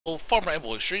So, Farmer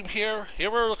Invoice Stream here. Here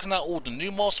we're looking at all the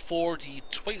new mods for the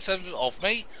 27th of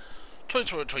May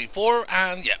 2024,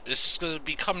 and yeah, this is going to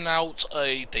be coming out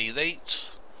a day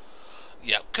late.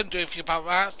 Yeah, couldn't do anything about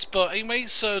that, but anyway,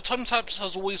 so timestamps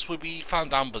as always will be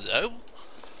found down below.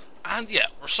 And yeah,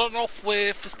 we're starting off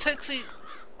with, it's technically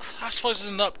classified as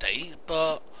an update,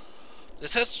 but it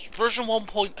says version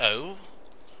 1.0.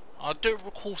 I don't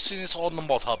recall seeing this on the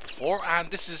mod hub before,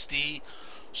 and this is the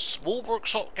small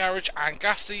workshop, garage and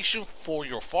gas station for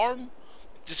your farm.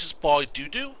 This is by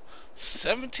Doodoo,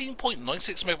 17.96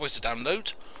 megabytes to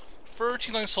download,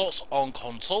 39 slots on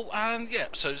console, and yeah,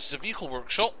 so this is a vehicle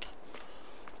workshop.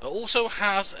 It also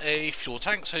has a fuel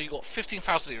tank, so you got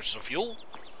 15,000 liters of fuel,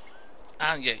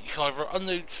 and yeah, you can either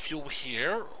unload fuel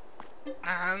here,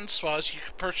 and as well as you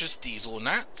can purchase diesel in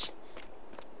that.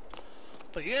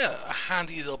 But yeah, a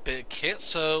handy little bit of kit,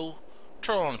 so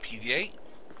turn on PDA.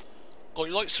 Got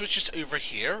your light switches over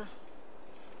here.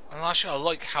 And actually I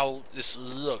like how this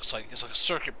looks, like it's like a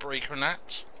circuit breaker and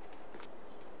that.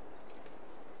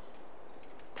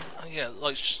 And yeah, the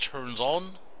lights just turns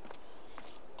on.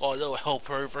 Got a little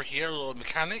helper over here, a little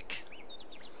mechanic.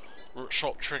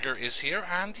 Workshop trigger is here,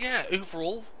 and yeah,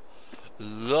 overall,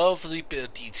 lovely bit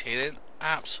of detailing,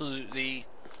 absolutely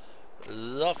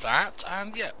love that.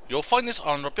 And yeah, you'll find this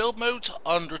under build mode,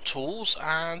 under tools,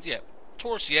 and yeah,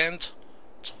 towards the end,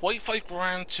 25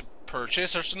 grand to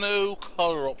purchase. There's no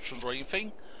color options or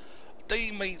anything. Daily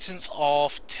maintenance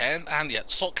of 10, and yeah,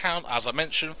 slot count as I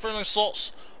mentioned, 39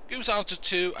 slots goes down to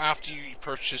 2 after you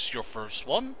purchase your first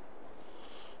one.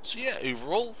 So yeah,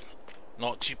 overall,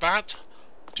 not too bad.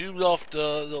 Do love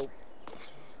the little,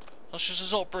 that's just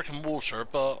it's not brick and mortar,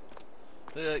 but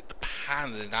they like the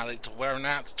paneling, I like the wearing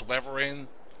that, the weathering.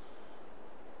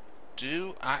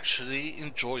 Do actually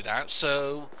enjoy that.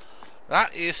 So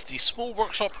that is the small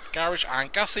workshop, garage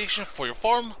and gas station for your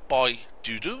farm by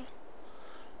Doodoo.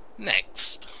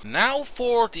 Next, now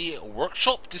for the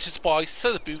workshop. This is by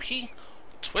Celebuki,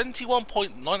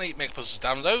 21.98 megabytes to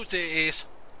download. It is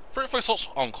 35 slots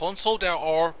on console. There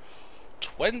are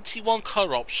 21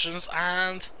 color options,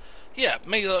 and yeah,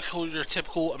 maybe like your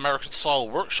typical American style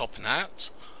workshop in that.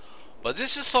 But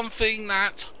this is something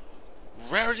that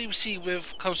rarely we see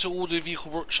with comes to all the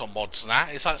vehicle workshop mods and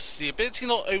that. It's actually the ability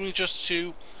not only just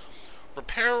to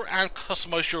repair and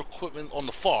customize your equipment on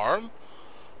the farm,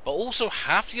 but also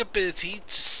have the ability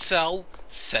to sell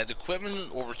said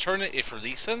equipment or return it if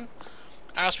releasing.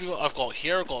 As I've got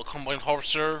here, I've got a combine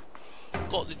harvester,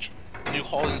 got the New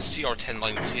Holland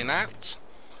CR1090 and that.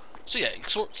 So yeah, you can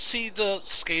sort of see the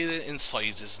scaling in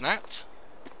sizes and that.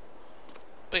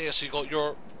 But yeah, so you got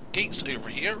your gates over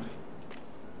here,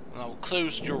 and I'll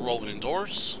close your rolling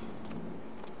doors.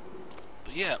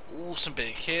 But yeah, awesome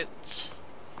bit of kit.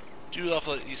 Do love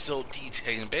like these little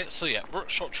detailing bits. So yeah,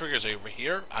 workshop triggers over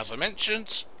here, as I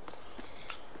mentioned.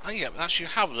 And yeah, actually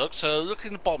have a look. So look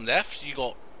in the bottom left, you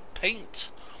got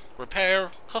paint,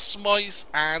 repair, customize,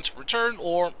 and return,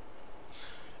 or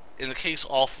in the case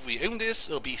of if we own this,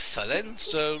 it'll be selling.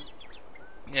 So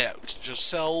yeah, just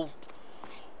sell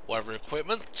whatever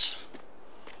equipment.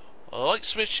 A light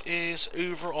switch is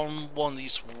over on one of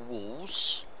these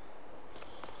walls.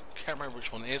 Can't remember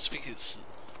which one it is. I think it's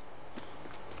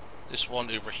this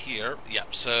one over here.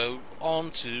 Yep, so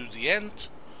on to the end.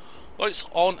 Lights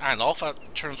on and off. That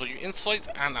turns on your inside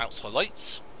and outside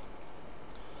lights.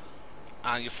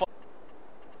 And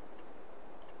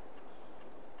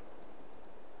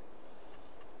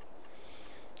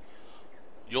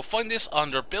you'll find this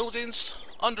under buildings,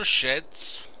 under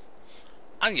sheds,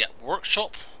 and yeah,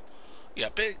 workshop. Yeah, a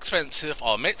bit expensive,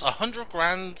 I'll admit, 100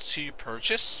 grand to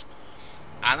purchase.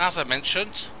 And as I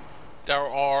mentioned, there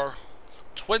are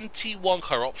 21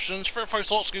 color options. 35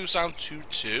 slots goes down to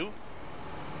 2.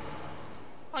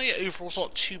 And yeah, overall it's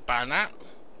not too bad that.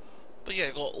 But yeah,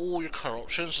 got all your color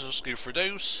options, so just go through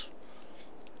those.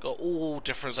 Got all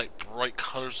different like bright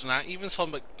colors and that, even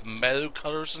some like mellow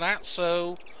colors and that,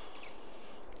 so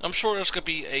I'm sure there's going to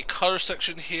be a color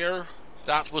section here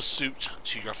that will suit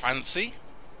to your fancy.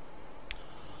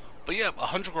 But yeah,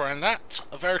 100 grand that,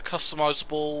 a very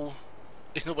customizable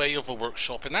in the way of a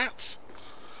workshop in that.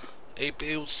 It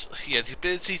builds, yeah, the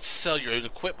ability to sell your own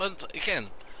equipment. Again,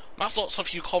 that's not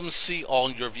something you commonly see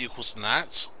on your vehicles and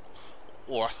that,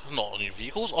 or not on your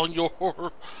vehicles, on your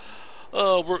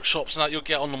workshops and that you'll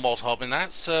get on the mod hub and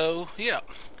that. So yeah,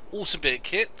 awesome bit of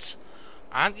kit.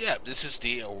 And yeah, this is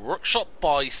the workshop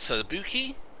by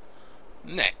Celebuki.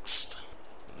 Next.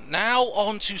 Now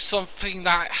on to something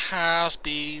that has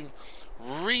been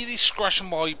really scratching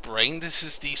my brain. This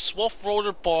is the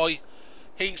Swath-Roller by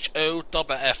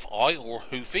HOFFI or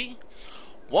Hoofy.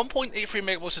 1.83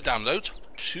 megabytes to download,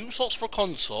 2 slots for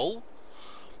console.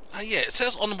 And yeah, it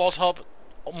says on the mod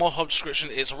hub description,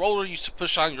 it's a roller used to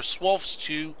push down your swaths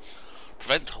to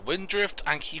prevent wind drift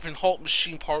and keeping hot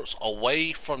machine parts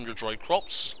away from your dry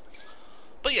crops.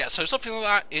 But yeah, so something like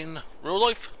that in real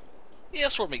life, yeah,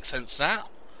 sort of makes sense now.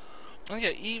 And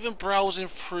yeah, even browsing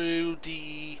through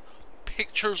the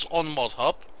pictures on mod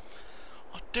hub,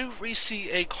 I do really see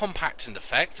a compacting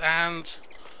effect, and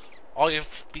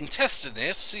I've been testing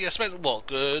this. So yeah, I spent what,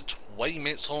 good 20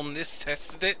 minutes on this,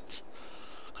 tested it.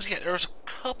 Because yeah, there's a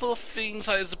couple of things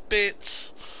that is a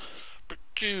bit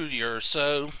peculiar.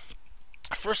 So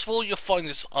first of all, you'll find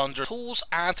this under tools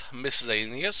and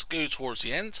miscellaneous. Go towards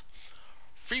the end.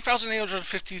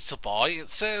 3,850 to buy. It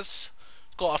says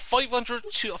got a 500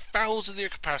 to 1,000 litre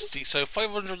capacity, so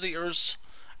 500 litres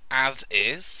as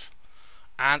is,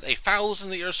 and 1,000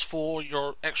 litres for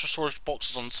your extra storage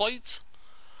boxes on site.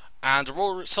 And the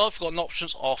roller itself, you've got an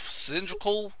options of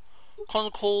cylindrical,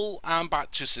 conical, and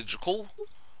back to cylindrical.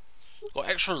 Got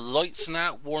extra lights in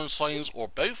that, warning signs, or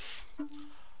both.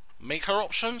 Maker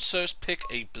option, so let's pick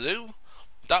a blue.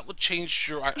 That would change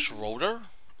your actual roller.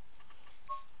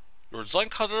 Your design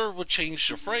color would change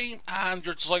the frame, and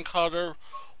your design color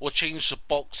will change the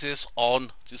boxes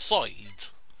on the side.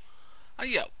 And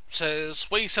yeah, it says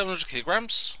weigh 700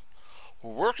 kilograms,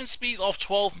 working speed of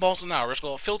 12 miles an hour. It's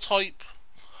got a fill type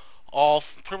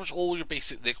of pretty much all your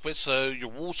basic liquids, so your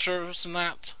waters and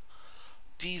that,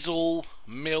 diesel,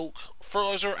 milk,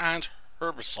 fertilizer, and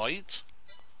herbicides.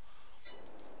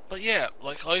 But yeah,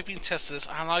 like I've been testing this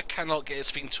and I cannot get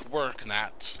this thing to work and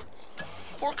that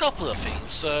for a couple of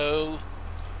things. So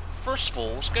first of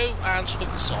all, let's go and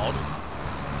put this on.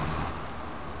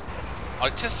 I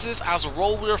tested this as a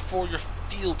roller for your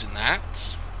field in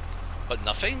that, but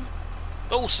nothing.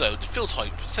 But also, the fill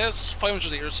type, it says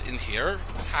 500 litres in here,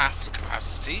 half the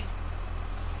capacity,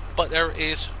 but there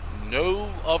is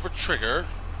no other trigger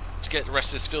to get the rest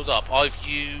of this filled up. I've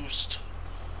used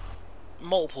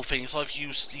multiple things. I've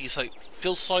used these like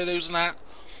fill silos and that.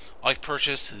 I've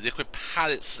purchased liquid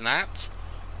pallets and that.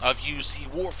 I've used the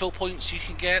water fill points you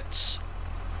can get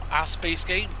as base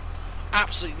game.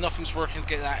 Absolutely nothing's working to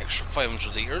get that extra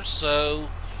 500 litres, so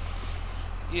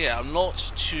yeah, I'm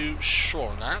not too sure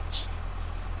on that.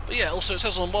 But yeah, also it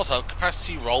says on the mod hub,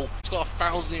 capacity roll, it's got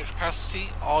 1,000 litre capacity,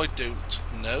 I don't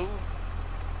know.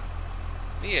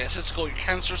 But yeah, it says it's got your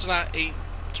cancers and that,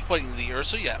 820 litres,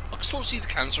 so yeah, I can still see the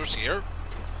cancers here.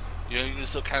 You know,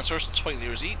 these little cancers, 20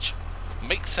 litres each.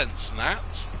 Makes sense in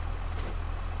that.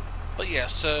 But yeah,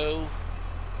 so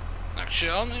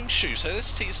actually, I'm not even sure. So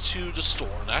this takes us to the store.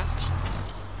 That.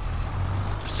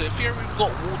 So here we've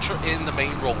got water in the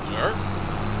main roller,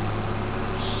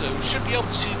 so we should be able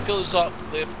to fill this up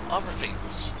with other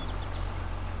things.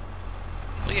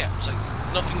 But yeah, it's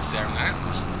like nothing's there in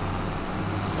that.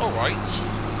 All right.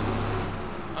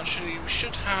 Actually, we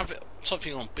should have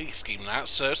something on base game in that.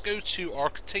 So let's go to our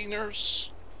containers.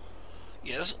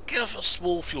 Yeah, let's get a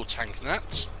small fuel tank in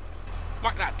that.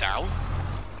 Mark that down.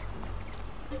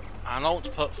 And I want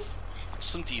to put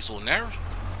some diesel in there.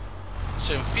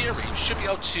 So in theory, we should be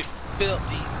able to fill up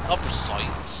the other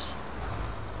sides.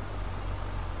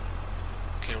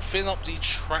 Okay, we're filling up the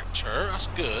tractor. That's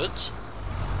good.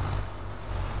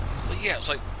 But yeah, it's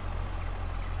like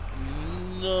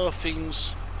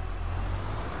nothing's.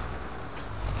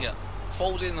 Yeah,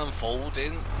 folding,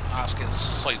 unfolding. Let's get the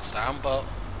sides down, but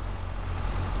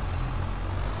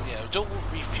yeah, we don't want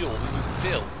to refuel. We want to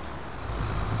fill.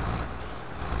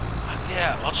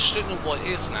 Yeah, I just don't know what it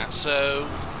is in that, so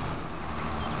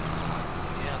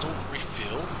yeah, I don't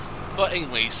refill. But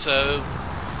anyway, so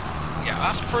yeah,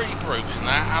 that's pretty broken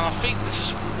that, and I think this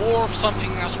is more of something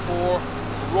that's for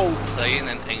role playing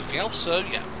than anything else. So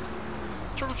yeah,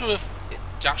 in terms of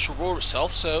the actual roller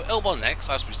itself, so L1 X,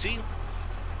 as we see,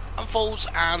 unfolds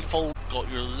and fold.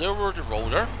 Got your lower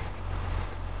roller.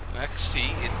 Next,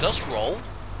 see it does roll.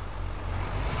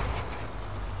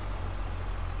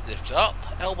 Lift up,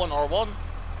 L1, R1.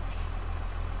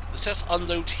 It says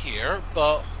unload here,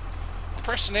 but I'm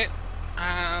pressing it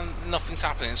and nothing's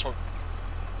happening. So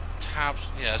tabs,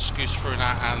 yeah, it just goes through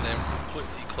that and then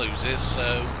quickly closes.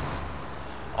 So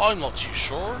I'm not too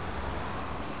sure.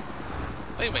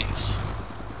 Anyways,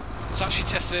 let's actually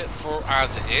test it for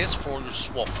as it is for your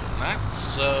swath and that.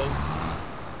 So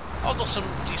I've got some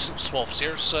decent swaths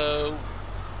here. So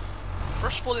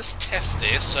first of all, let's test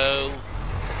this. So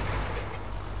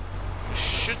we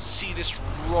should see this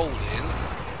rolling,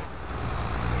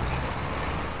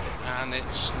 and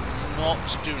it's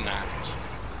not doing that.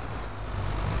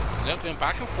 You know, going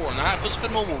back and forth on that. If it's a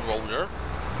normal roller,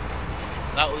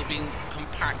 that would have been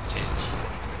compacted.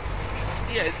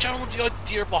 Yeah, in general, the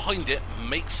idea behind it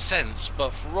makes sense,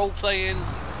 but for role playing,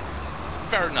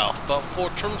 fair enough. But for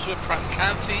terms with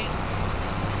practicality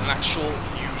and actual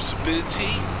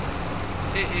usability,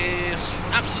 it is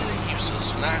absolutely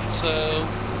useless. And that, so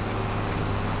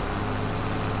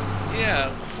yeah,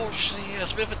 unfortunately,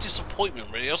 it's a bit of a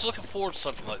disappointment. Really, I was looking forward to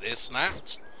something like this, and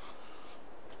that.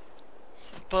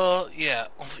 But yeah,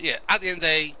 at the end of the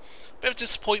day, a bit of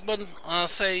disappointment. I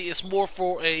say it's more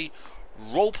for a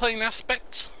role-playing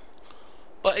aspect.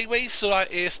 But anyway, so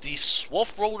that is the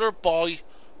Swath-Roller by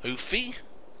Hoofy.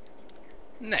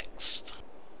 Next,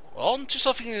 on to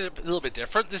something a little bit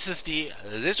different. This is the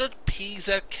Lizard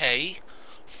PZK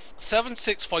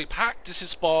 765 pack. This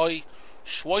is by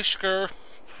Schweisker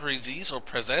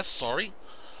Prezes, sorry.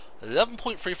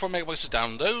 11.34 megabytes of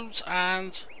downloads,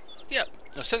 and yeah,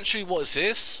 essentially what is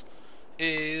this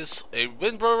is a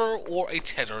windrower or a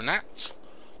tether net.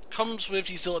 Comes with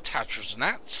these little attachers and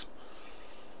that.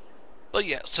 But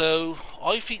yeah, so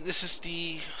I think this is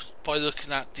the, by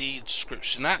looking at the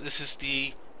description, that this is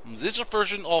the Lizard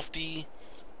version of the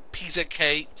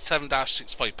PZK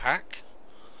 7-65 pack.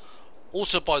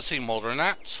 Also by the same model and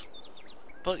that.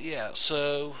 But yeah,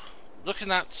 so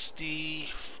looking at the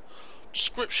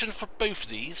description for both of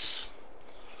these,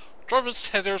 driver's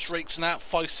headers rates in at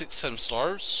 5, 6, 7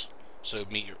 stars, so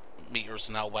meters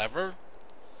and that, whatever.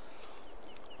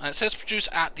 And it says produced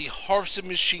at the Harvesting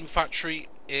Machine Factory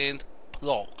in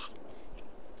Plock.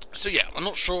 So yeah, I'm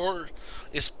not sure,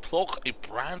 is Plock a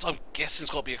brand? I'm guessing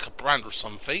it's got to be like a brand or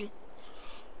something.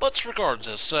 But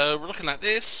regardless, so we're looking at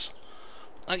this.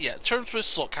 And yeah, in terms with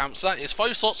slot counts, that is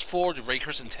 5 slots for the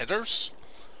rakers and tethers,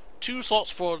 2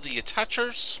 slots for the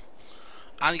attachers,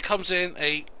 and he comes in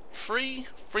a 3,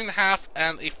 3.5,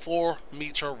 and a 4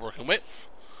 meter working width.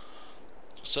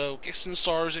 So guessing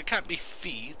stars, it can't be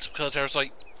feet because there's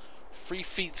like 3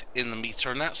 feet in the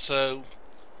meter and that. So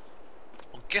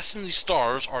I'm guessing the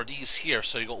stars are these here.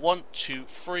 So you got 1, 2,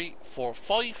 3, 4,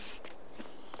 5.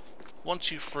 1,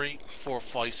 2, 3, 4,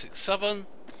 5, 6, 7.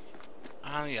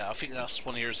 And yeah, I think that's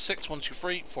one here is 6. 1, 2,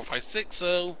 3, 4, 5, 6.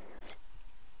 So,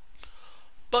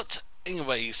 but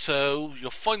anyway, so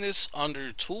you'll find this under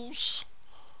your tools,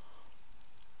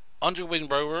 under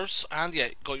windrowers, and yeah,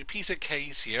 got your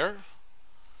PZKs here.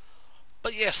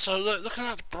 But yeah, so looking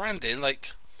at the branding, like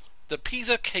the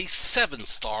PZK 7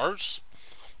 stars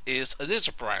is a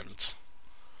Lizard brand.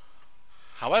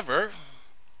 However,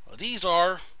 these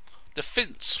are the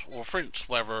Fints or Frints,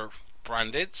 whatever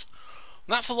branded.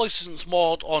 And that's a licensed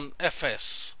mod on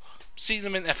FS. Seen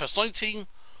them in FS19.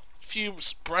 Few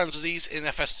brands of these in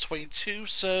FS22.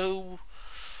 So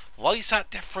why is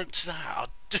that different to that?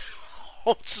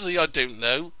 Honestly, I don't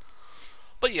know.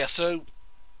 But yeah, so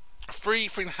 3,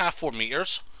 3.5, 4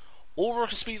 meters. All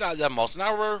working speed at 11 miles an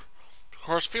hour. Of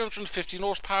course, 315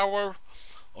 horsepower.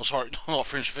 Oh, sorry, not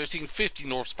 315,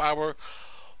 15 horsepower.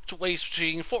 To weighs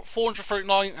between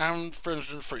 439 and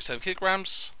 337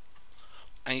 kilograms.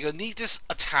 And you're going to need this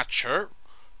attacher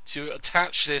to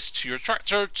attach this to your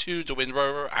tractor, to the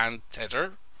windrower and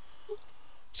tether.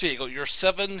 So you got your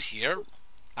 7 here,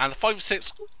 and the 5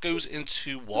 6 goes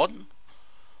into 1.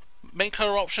 Main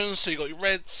colour options, so you got your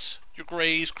reds, your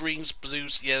greys, greens,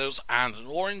 blues, yellows, and an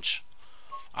orange,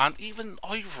 and even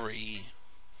ivory.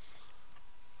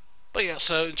 But yeah,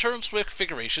 so in terms with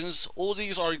configurations, all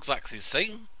these are exactly the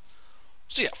same.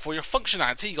 So yeah, for your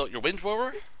functionality, you got your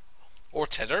windrower or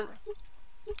tether.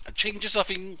 It changes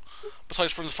nothing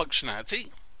besides from the functionality.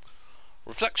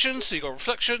 Reflection, so you got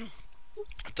reflection,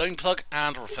 down plug,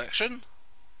 and reflection.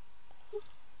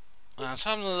 And so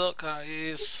having a look, that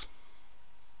is,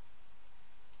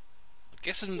 I'm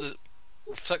guessing the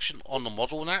reflection on the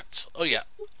model net. Oh yeah.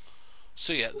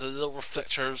 So yeah, the little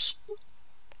reflectors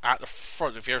at the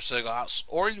front of here, so you got that's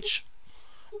orange,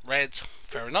 red,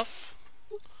 fair enough.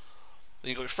 Then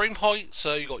you got your frame height,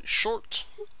 so you got your short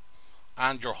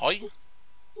and your high.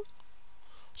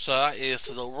 So that is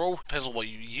the little row, depends on what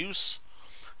you use.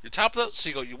 Your tablet, so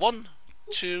you got your 1,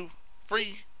 2,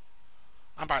 3,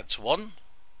 and back to 1.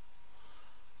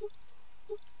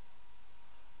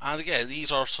 And again,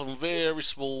 these are some very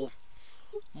small,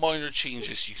 minor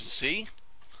changes you can see.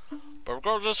 But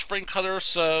regardless, frame color,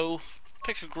 so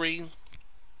pick a green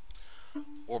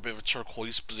or a bit of a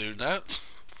turquoise blue net.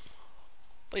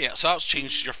 But yeah, so that's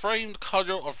changed your frame, the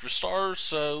color of your stars,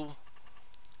 so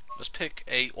let's pick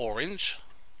a orange.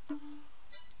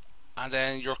 And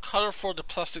then your color for the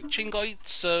plastic chain guide,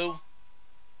 so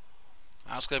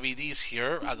that's going to be these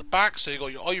here at the back. So you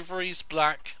got your ivories,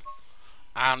 black,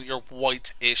 and your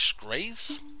white-ish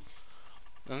greys.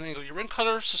 And then you got your rim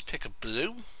colors, just pick a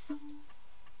blue.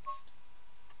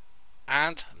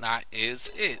 And that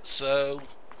is it. So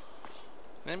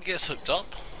let me get this hooked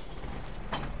up.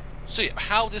 So yeah,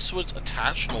 how this would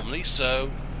attach normally,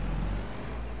 so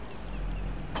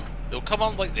it'll come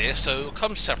on like this, so it'll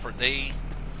come separately.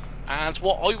 And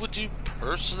what I would do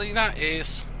personally, that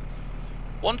is,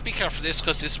 one, to be careful of this,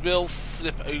 because this will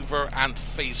flip over and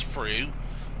phase through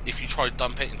if you try to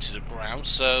dump it into the ground.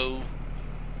 So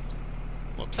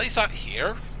we'll place that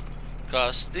here,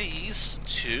 because these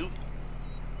two,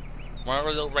 where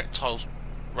our little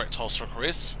rectile circle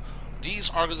is, these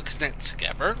are going to connect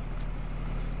together.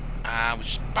 And we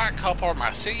just back up our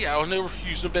Massey. Yeah, I know we're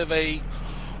using a bit of a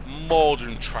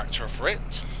modern tractor for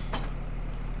it.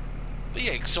 But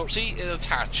yeah, you can sort of see it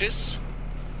attaches.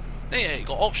 Then yeah, you've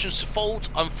got options to fold,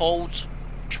 unfold,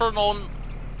 turn on,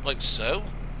 like so,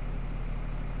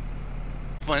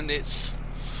 when it's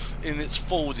in its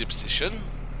folded position.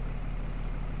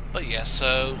 But yeah,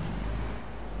 so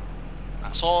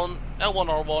that's on, L1,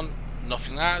 R1,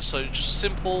 nothing there, so just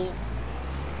simple.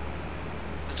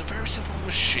 It's a very simple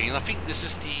machine. I think this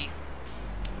is the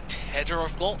tether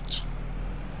I've got.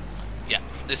 Yeah,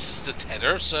 this is the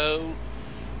tether, so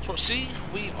see,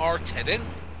 we are tedding.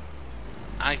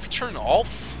 And if you turn it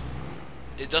off,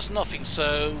 it does nothing,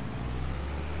 so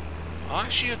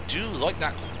actually I do like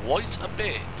that quite a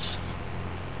bit.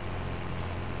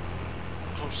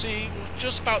 So see, we're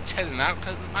just about tedding out,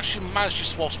 can actually manage these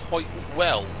swaths quite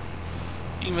well.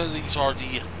 Even though these are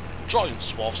the giant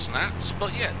swaths and that,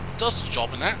 but yeah, it does the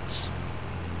job in that.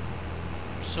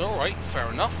 So alright, fair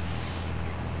enough.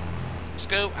 Let's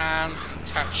go and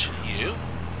detach you.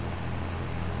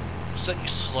 So let you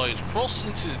slide across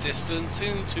into the distance,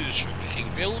 into the sugarcane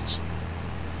fields.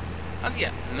 And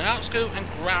yeah, now let's go and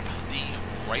grab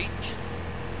the rake.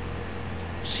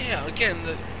 So yeah, again,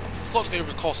 I forgot to go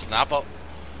over the cost of that, but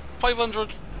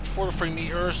 500 for the 3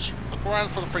 meters, £1,000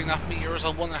 for the 3.5 meters,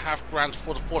 and £1.5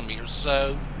 for the 4 meters.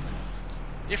 So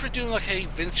if you're doing like a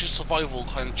vintage survival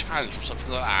kind of challenge or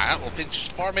something like that, or vintage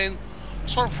farming,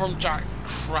 sort of from jack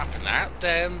crap and that,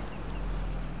 then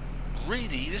really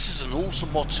this is an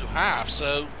awesome mod to have.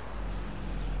 So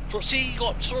see, you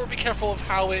got to sort of be careful of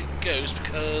how it goes,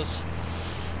 because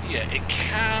yeah, it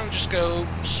can just go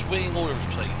swing all over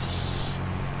the place.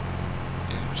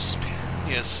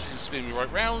 Yes, it's spinning me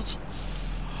right round.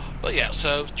 But yeah,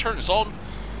 so turn this on.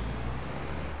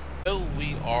 So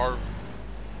we are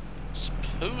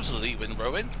supposedly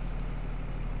windrowing.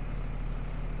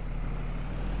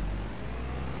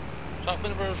 Is that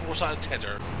windrows or is that a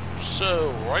tether?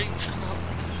 So, right,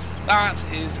 that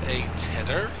is a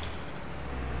tether.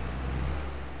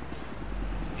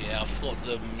 Yeah, I've got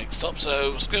them mixed up, so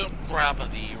let's go grab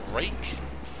the rake.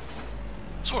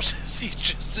 Source see,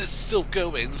 just is still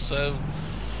going, so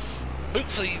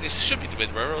hopefully this should be the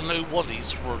windrower. I know one of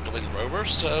these were the windrower,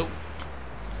 so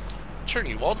turn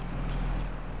you on.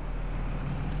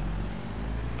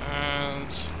 And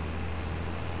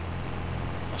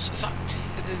is that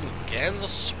tethered again? I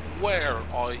swear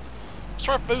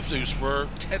both those were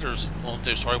tethers, well,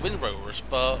 no, sorry, windrowers,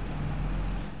 but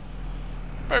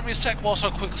bear me a sec whilst I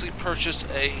quickly purchased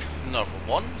another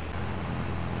one.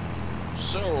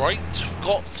 So right,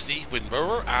 got the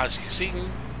windrower, as you can see,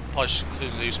 I just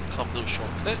included these a couple of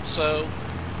short clips, so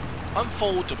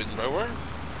unfold the windrower.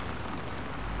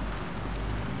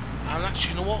 And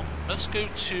actually, you know what, let's go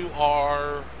to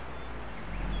our,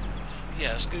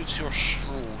 yeah, let's go to our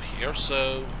straw here,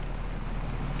 so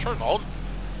turn on.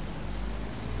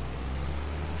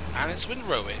 And it's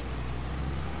windrowing.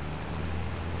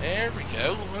 There we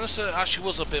go. And this actually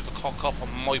was a bit of a cock up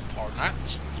on my part,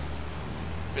 that.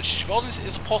 Which, to be honest,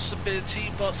 is a possibility,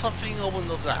 but something I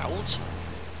wouldn't have allowed.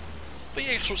 But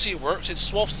yeah, you can see it works. It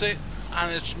swaps it,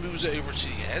 and it just moves it over to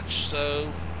the edge,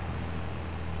 so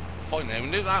fine now, we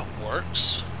know that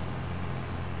works.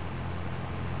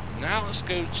 Now let's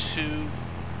go to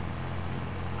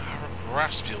our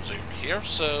grass field over here,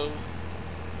 so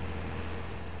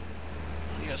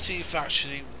yeah, see if it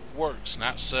actually works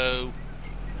now. So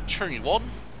turn you on.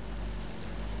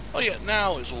 Oh yeah,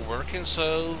 now it's all working,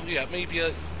 so yeah, maybe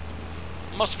it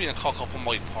must have been a cock up on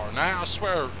my part now. I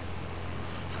swear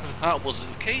that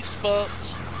wasn't the case, but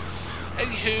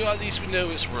anywho, at least we know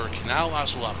it's working now.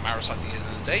 That's all that matters at the end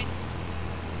of the day.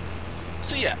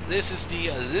 So yeah, this is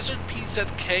the Lizard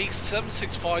PZK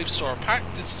 765 Star Pack.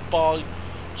 This is by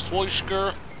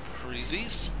Swath-Roller.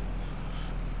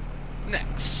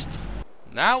 Next.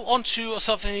 Now onto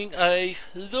something a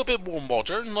little bit more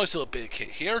modern, nice little bit of kit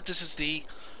here. This is the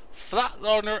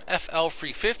Flatliner FL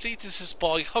 350. This is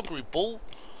by Hungry Bull.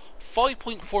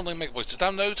 5.49 megabytes to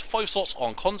download, 5 slots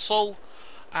on console,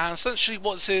 and essentially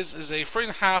what this is a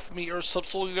 3.5 meter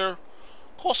subsoiler.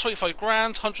 Cost 25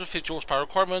 grand, 150 horsepower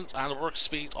requirement, and a work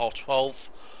speed of 12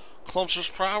 kilometers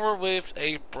per hour with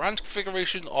a brand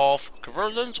configuration of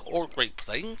Cumberland or Great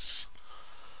Plains.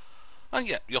 And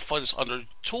yeah, you'll find this under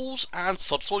Tools and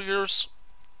Subsoilers.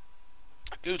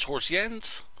 Go towards the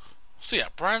end. So yeah,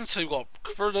 brands, so you've got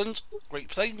Cumberland, Great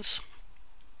Plains.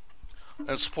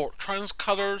 And support trans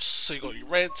colours, so you've got your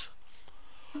red,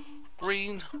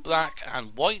 green, black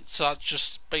and white. So that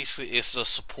just basically is the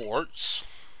supports.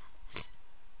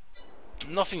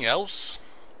 Nothing else.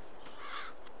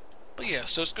 But yeah,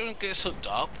 so it's going to get us hooked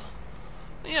up.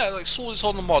 But yeah, like saw this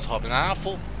on the mod hub and I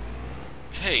thought,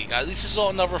 hey, at least it's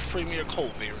not another 3-meter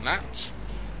cultivator and that.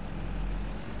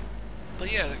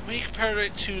 But yeah, when you compare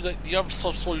it to the other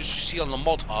subsoilers you see on the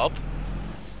mod hub,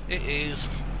 it is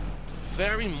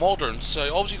very modern.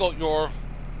 So obviously you got your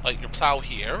your plow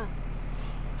here.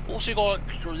 Also you got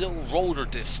your little roller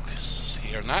discs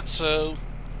here and that. So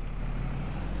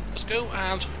let's go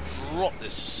and drop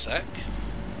this a sec.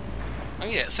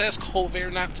 And yeah, it says cultivator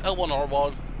and that,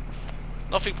 L1R1.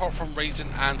 Nothing apart from raising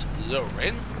and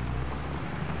lowering.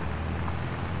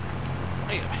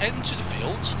 And yeah, heading to the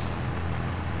field.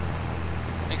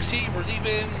 You can see we're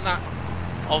leaving that,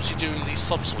 obviously doing the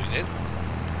subsoiling.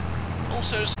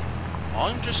 Also,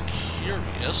 I'm just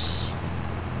curious,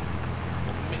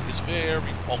 what make this very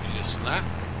obvious in that.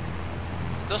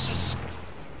 Does this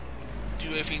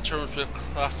do anything in terms of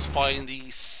classifying the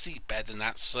seabed and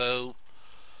that? So,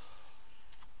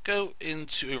 go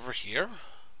into over here,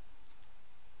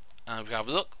 and we have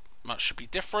a look. That should be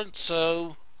different.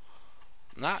 So,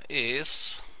 that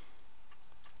is,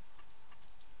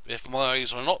 if my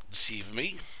eyes are not deceiving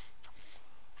me,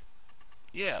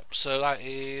 yeah, so that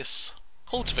is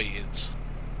cultivated.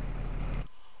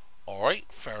 Alright,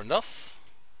 fair enough.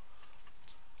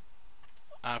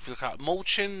 And if you look at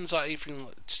mulching, is that anything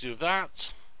to do with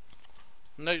that?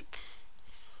 Nope.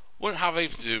 Wouldn't have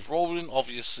anything to do with rolling,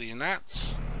 obviously, in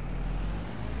that.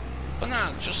 But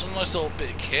nah, just a nice little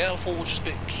bit of kit. I thought I was just a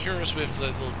bit curious with the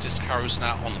little disc arrows and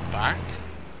that on the back.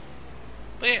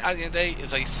 But yeah, at the end of the day,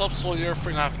 it's a subsoiler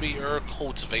 3.5 meter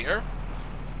cultivator.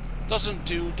 Doesn't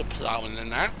do the plowing in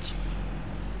that.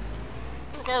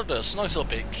 Regardless, nice little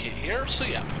bit of kit here. So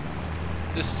yeah,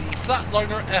 this is the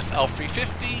Flatliner FL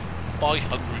 350 by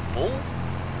Hungry Bull.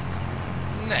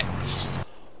 Next,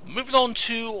 moving on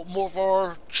to more of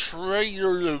our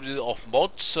trailer loaded off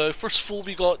mods. So first of all,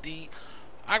 we got the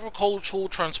Agricultural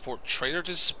Transport Trailer.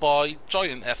 This is by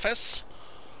Giant FS.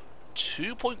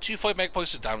 2.25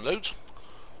 megabytes to download.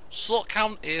 Slot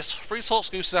count is 3 slots,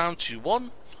 goes down to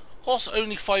 1. Costs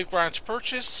only $5,000 to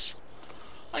purchase.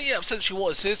 And yeah, essentially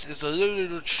what this is a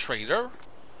loader trailer.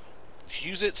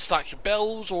 Use it, stack your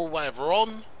bells or whatever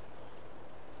on.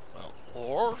 Well,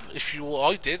 or if you,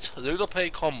 I did, load up a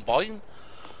combine.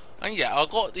 And yeah, I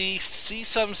got the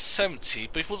C770,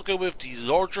 but if you want to go with the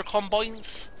larger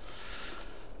combines,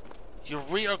 you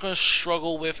really are going to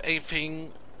struggle with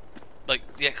anything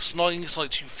like the X9s,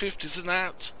 like 250s and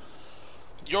that.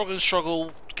 You're going to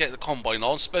struggle to get the combine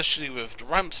on, especially with the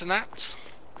ramps and that.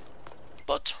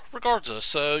 But regardless,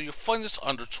 so you'll find this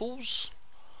under Tools,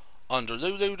 under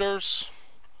Low Loaders,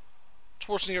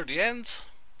 towards near the end.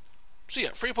 So yeah,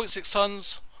 3.6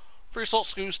 tons, 3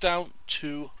 slots goes down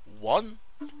to 1.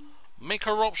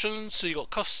 Maker options, so you got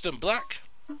custom black,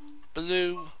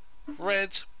 blue,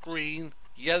 red, green,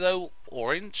 yellow,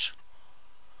 orange.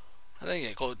 And then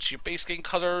you go to your base game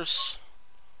colours.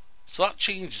 So that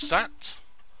changes that.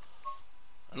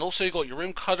 And also you got your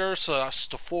rim cutter, so that's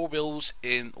the 4 wheels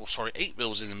in, or sorry, 8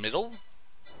 wheels in the middle.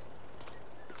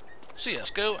 So yeah,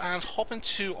 let's go and hop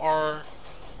into our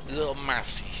little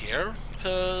Massey here,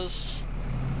 because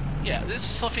yeah, this is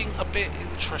something a bit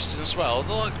interesting as well.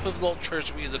 Like with a lot of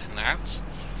trailers we're looking at,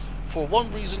 for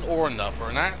one reason or another,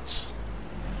 and that.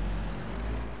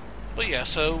 But yeah,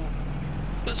 so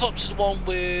let's up to the one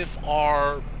with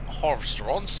our harvester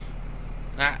on.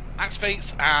 That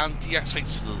activates and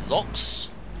deactivates the locks.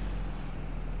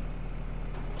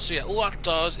 So yeah, all that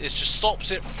does is just stops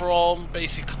it from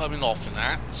basically coming off in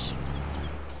that.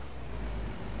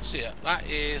 So yeah, that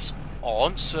is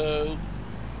on. So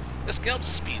let's get up to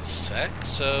speed a sec.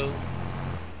 So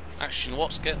actually, you know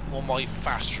what? Let's get one of my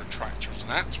faster tractors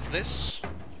and that for this.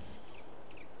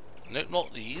 Nope,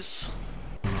 not these.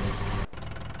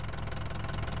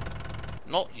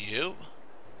 Not you.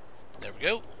 There we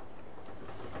go.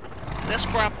 Let's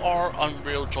grab our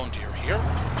Unreal John Deere here.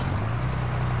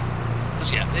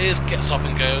 Because yeah, this gets up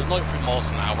and go 93 miles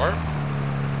an hour.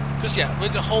 Because yeah,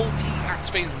 with the whole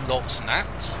deactivating locks and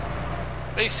that,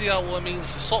 basically that what it means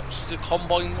is it stops the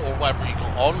combine or whatever you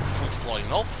got on from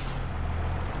flying off.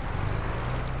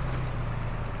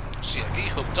 So yeah, get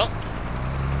hooked up.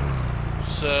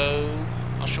 So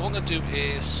actually what I'm going to do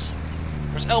is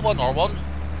Press L1, R1.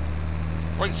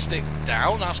 Right stick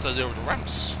down, that's going to lower the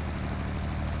ramps.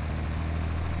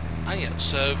 And yeah,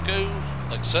 so go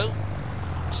like so.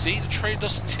 See, the train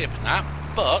does tip in that,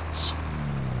 but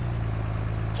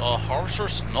the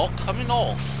harvester's not coming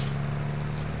off.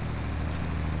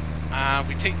 And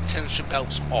we take the tension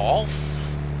belts off.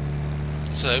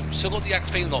 So, still got the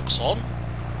activating locks on.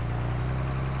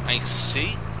 And you can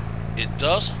see, it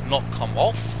does not come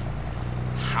off.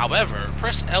 However,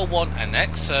 press L1 and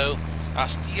X, so that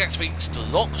deactivates the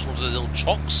locks or the little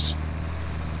chocks.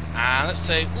 And let's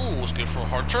say, ooh, let's go for a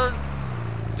hard turn.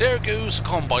 There goes the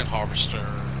combine harvester.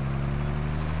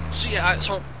 So yeah,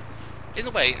 sort of, in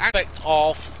a way, aspect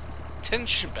of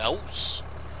tension belts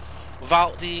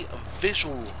without the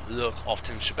visual look of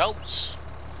tension belts.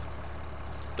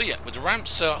 But yeah, with the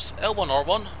ramps, so that's L1,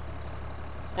 R1,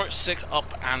 right stick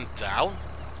up and down.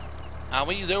 And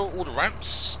when you lower all the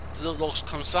ramps, the little logs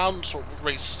comes down, sort of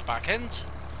raises the back end.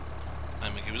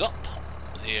 And it goes up.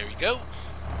 There you go.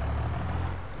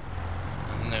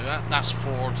 And now that's for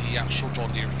the actual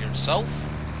John Deere here itself.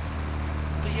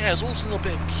 But yeah, there's also a little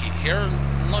bit of kit here,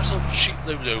 a nice little cheap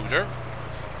loader.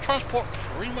 Transport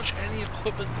pretty much any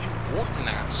equipment you want in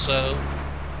that, so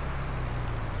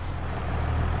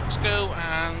let's go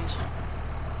and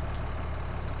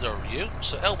lower you.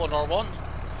 So L1, R1,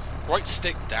 right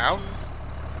stick down,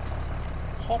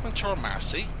 hop into our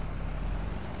Massey.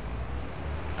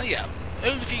 And yeah,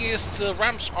 the only thing is the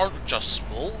ramps aren't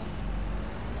adjustable,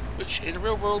 which in the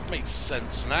real world makes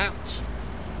sense in that.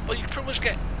 But you can pretty much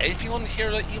get anything on here,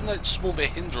 like even like small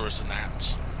bit hinders and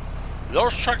that.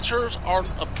 Large tractors aren't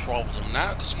a problem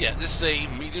now, because yeah, this is a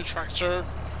medium tractor,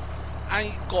 and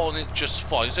you got on it just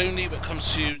fine. It's only when it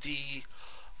comes to the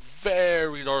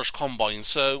very large combine,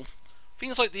 so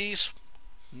things like these,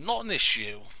 not an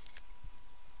issue.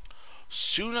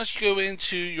 Soon as you go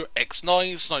into your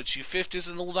X9s, 9250s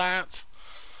and all that,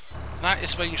 that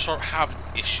is when you start having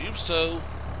issues. So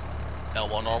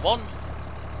L1, R1,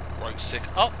 right stick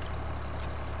up,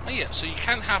 and yeah, so you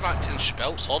can have that tension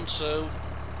belts on, so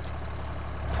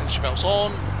tension belts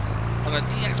on, and then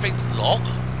deactivate the lock.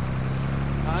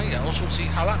 Yeah, also see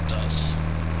how that does.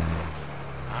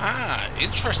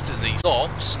 Interestingly,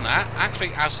 locks and that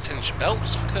activate as the tension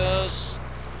belts, because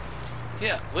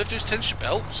yeah, with those tension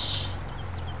belts,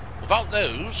 without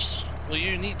those, well,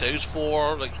 you need those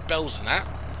for like bells and that,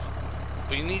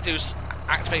 but you need those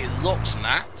activated locks and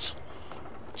that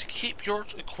to keep your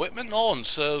equipment on.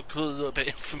 So a little bit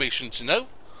of information to know.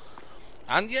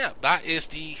 And yeah, that is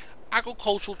the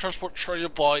agricultural transport trailer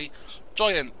by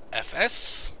Giant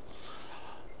FS.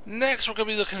 Next, we're going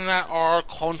to be looking at our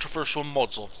controversial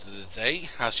mods of the day,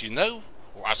 as you know,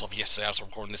 or as of yesterday, as I'm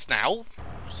recording this now.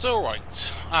 So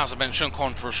right, as I mentioned,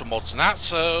 controversial mods and that.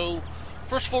 So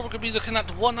first of all, we're going to be looking at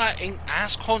the one that ain't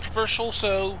as controversial.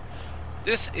 So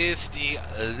this is the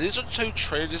Lizard Toe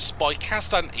trailer. This is by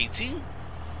Castan18.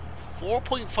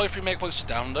 4.53 megabytes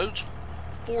to download.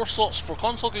 4 slots for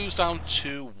console goes down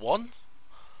to 1.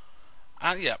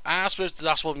 And yeah, as with the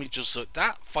last one we just looked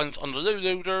at, finds under low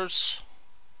loaders.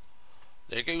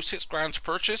 There you go, £6 to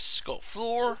purchase. Got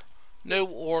floor, no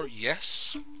or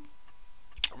yes.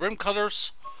 Rim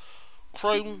colours,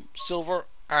 chrome, silver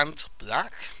and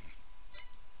black.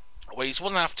 Weighs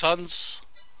 1.5 tons.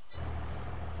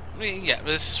 I mean, yeah,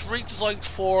 this is redesigned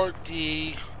for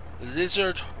the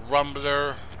Lizard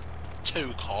Rumbler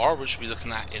tow car, which we'll be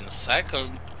looking at in a sec.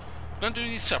 I'm going to do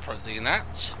these separately in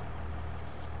that.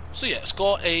 So yeah, it's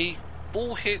got a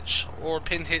ball hitch or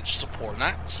pin hitch support in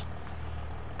that.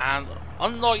 And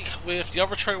unlike with the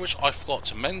other trailer, which I forgot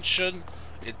to mention,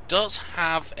 it does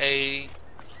have a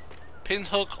pin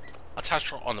hook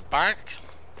attacher on the back.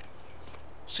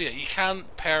 So yeah, you can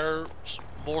pair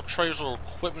more trailers or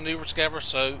equipment over together,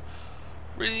 so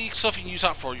really something you can use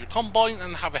that for your combine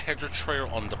and have a header trailer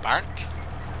on the back.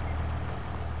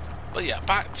 But yeah,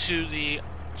 back to the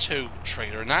tow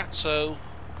trailer and that, so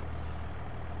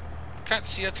can't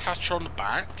see attacher on the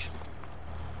back.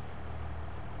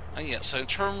 And yeah, so in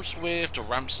terms with the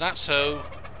ramps and that, so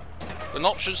an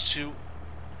options to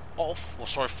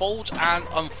fold and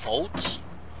unfold.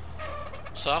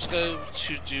 So let's go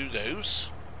to do those.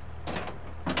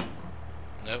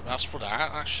 No, that's for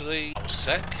that actually.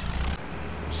 Sec.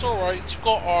 So right, we've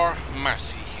got our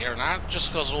Massey here and that,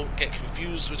 just because I'll get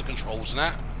confused with the controls and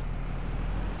that.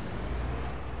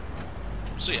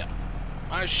 So yeah,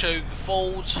 I show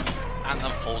fold and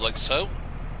unfold like so.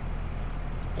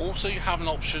 Also, you have an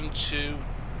option to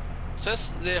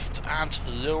says lift and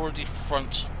lower the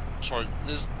front. Sorry,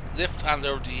 lift and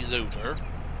lower the loader.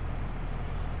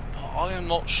 But I am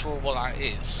not sure what that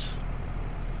is.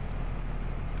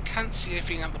 I can't see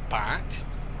anything at the back.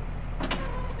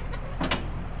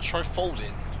 try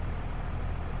folding.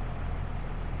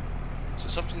 Is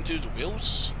it something to do with the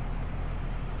wheels?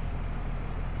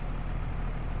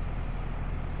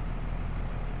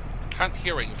 I can't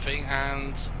hear anything,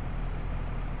 and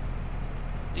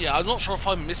yeah, I'm not sure if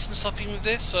I'm missing something with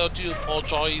this, so I do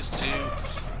apologise to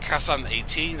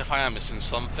Cassan18 if I am missing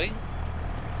something.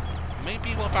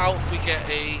 Maybe what about if we get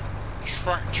a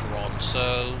tractor on?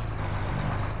 So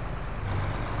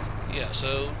yeah,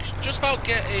 so just about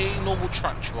get a normal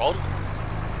tractor on.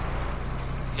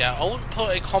 Yeah, I wouldn't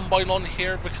put a combine on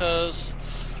here because,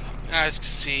 as you can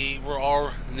see, we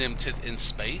are limited in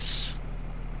space.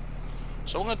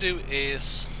 So what I'm going to do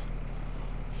is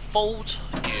fold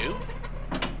you,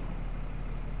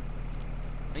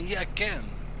 and yet again,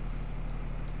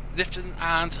 lifting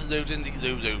and loading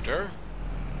the loader.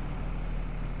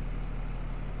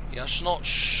 Yeah, I'm just not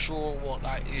sure what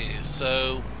that is.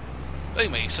 So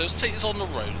anyway, so let's take this on the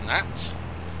road and that.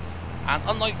 And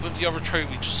unlike with the other trailer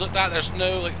we just looked at, there's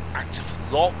no like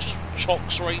active locks,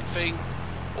 chocks or anything,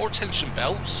 or tension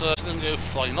belts, so it's going to go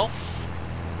flying off.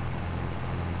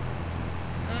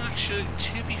 Actually,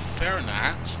 to be fair in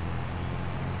that,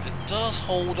 it does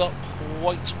hold up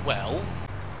quite well.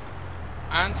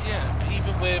 And yeah,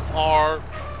 even with our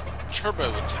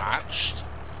turbo attached,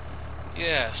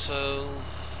 yeah, so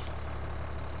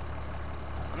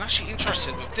I'm actually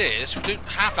interested with this. We don't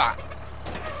have that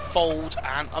fold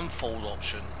and unfold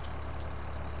option.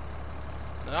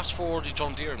 Now that's for the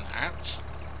John Deere and that.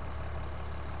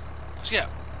 So yeah.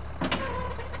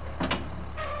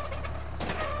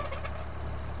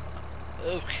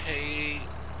 Okay.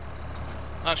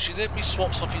 Actually, let me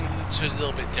swap something to a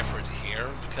little bit different here,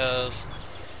 because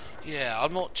yeah,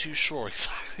 I'm not too sure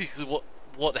exactly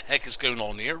what the heck is going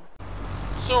on here.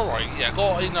 So alright, yeah,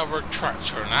 got another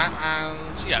tractor now,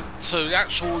 and yeah, so the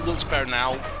actual looks better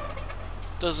now.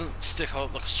 Doesn't stick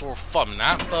out like a sore thumb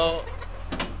now, but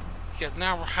yeah,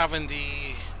 now we're having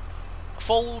the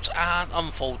fold and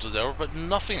unfold there, but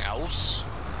nothing else.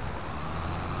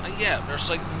 And yeah, there's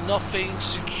like nothing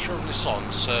securing this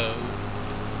on, so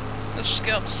let's just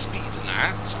get up to speed in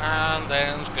that, and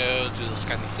then go do the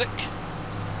scanning flick.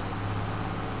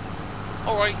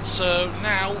 Alright, so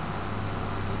now,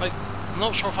 like, I'm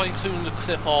not sure if I included the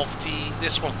clip of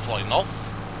this one flying off,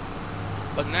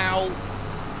 but now,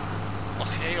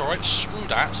 okay, alright, screw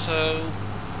that, so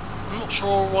I'm not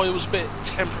sure why it was a bit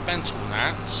temperamental in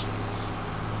that.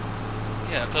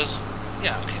 Yeah, because,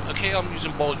 yeah, okay, I'm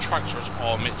using both tractors,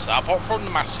 I'll admit to that, apart from the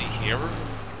Massey here,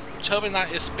 tell me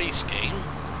that is space game,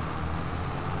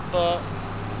 but,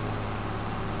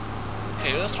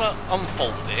 okay, let's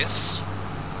unfold this.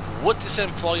 Would this then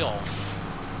fly off?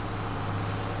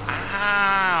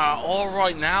 Ah,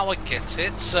 alright, now I get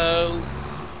it. So,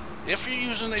 if you're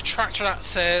using a tractor that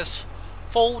says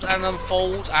fold and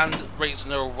unfold and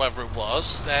raising or whatever it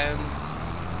was, then,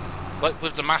 like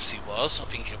with the Massey was, I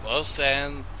think it was,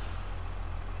 then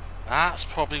that's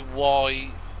probably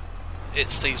why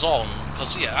it stays on.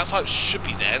 Because, yeah, that's how it should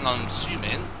be then, I'm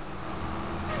assuming.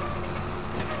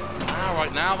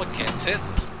 Alright, now I get it.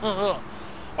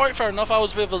 Alright, fair enough, I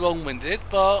was a bit of a long-winded,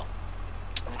 but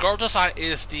regardless, that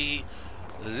is the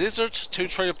Lizard 2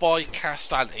 traded by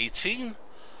Castan18.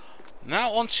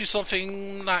 Now on to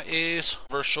something that is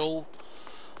controversial,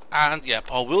 and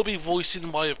yep, I will be voicing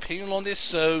my opinion on this,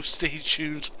 so stay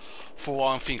tuned for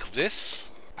what I think of this.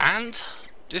 And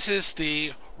this is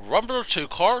the Rumbler 2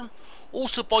 car,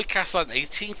 also by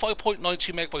Castan18,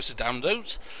 5.92 megabytes of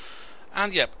downloads.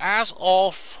 And yep, as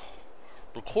of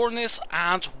recording this,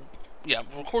 and yeah,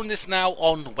 recording this now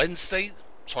on Wednesday,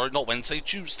 sorry, not Wednesday,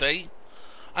 Tuesday,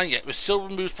 and yet we're still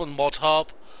removed from the mod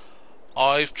hub.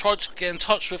 I've tried to get in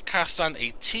touch with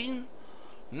Castan18.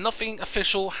 Nothing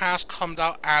official has come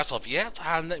out as of yet,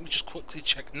 and let me just quickly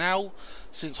check now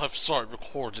since I've started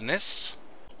recording this.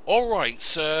 Alright,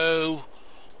 so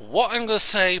what I'm going to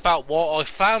say about what I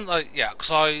found, yeah,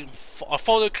 because I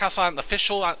follow Castan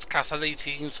official, that's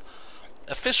Castan18's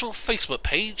official Facebook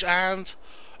page, and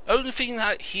only thing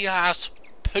that he has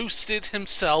posted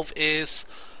himself is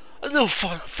a little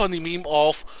funny meme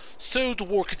of "so the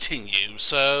war continues."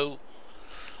 So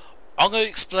I'm going to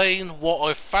explain what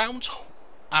I've found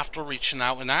after reaching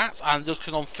out in that and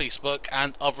looking on Facebook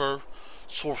and other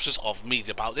sources of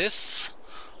media about this.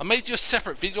 I made you a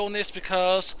separate video on this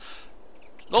because,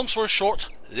 long story short,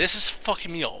 this is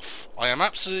fucking me off. I am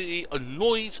absolutely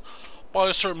annoyed by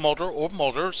a certain modder or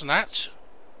modders and that.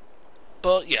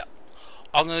 But yeah,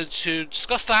 I'm going to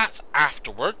discuss that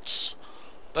afterwards.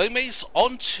 But anyways,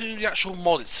 on to the actual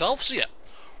mod itself. So yeah,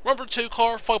 Rumble 2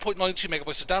 car, 5.92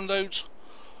 megabytes of download.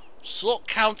 Slot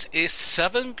count is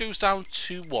 7, goes down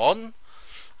to 1.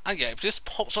 And yeah, if this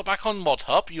pops up back on Mod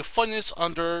Hub, you'll find this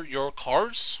under your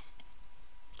cars.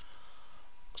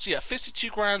 So yeah, 52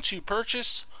 grand to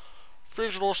purchase,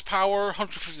 300 horsepower,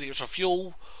 150 liters of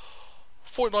fuel,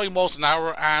 49 miles an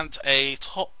hour, and a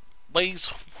top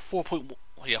weighs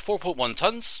 4.1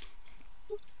 tons.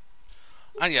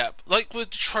 And yeah, like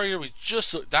with the trailer we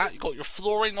just looked at, you got your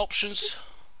flooring options,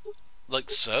 like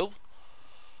so.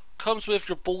 Comes with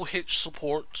your bull hitch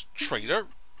support trailer.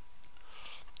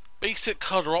 Basic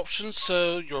color options,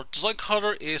 so your design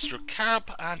color is your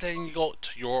cab, and then you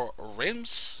got your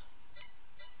rims.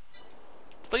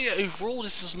 But yeah, overall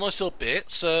this is a nice little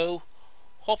bit. So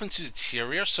hop into the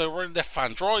interior. So we're in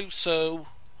left-hand drive, so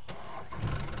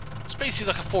it's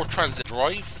basically like a Ford Transit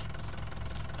drive.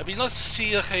 It'd be nice to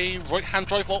see like a right-hand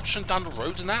drive option down the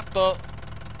road and that, but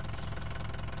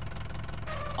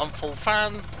unfold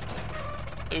fan,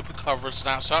 open covers and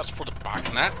that, so that's for the back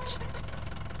and that.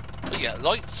 But yeah,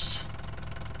 lights,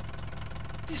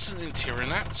 decent interior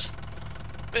and that.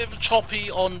 Bit of a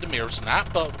choppy on the mirrors and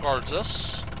that, but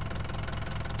regardless.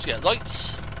 So yeah,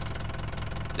 lights,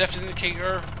 left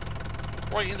indicator,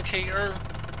 right indicator,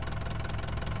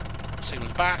 same in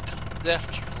the back,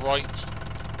 left, right,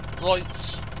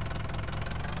 lights,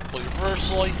 got your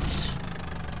reverse lights.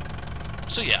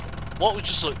 So yeah, what we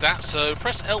just looked at, so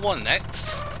press L1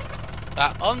 next,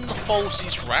 that unfolds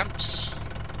these ramps,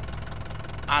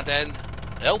 and then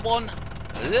L1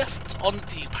 left on the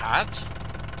D-pad,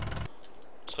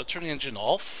 so turn the engine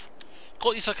off.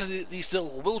 Got these like these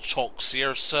little wheel chocks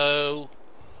here, so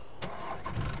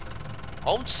I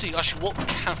want to see actually what we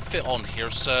can fit on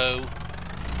here. So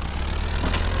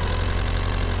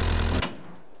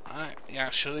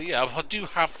actually, yeah, I do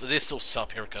have this little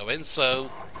setup here going.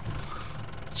 So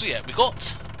yeah, we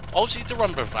got obviously the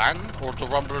Rumbler van, or the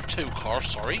Rumbler 2 car.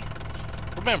 Sorry.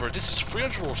 Remember, this is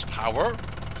 300 horsepower.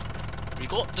 We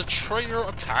got the trailer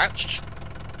attached,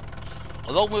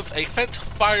 along with a Fendt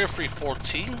Fire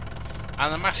 314.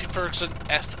 And a Massey Ferguson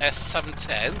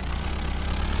SS710.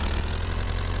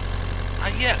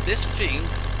 And yeah, this thing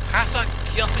has a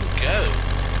get up and go.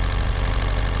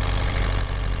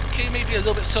 Okay, maybe a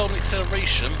little bit slow on the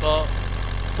acceleration, but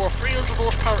for a 300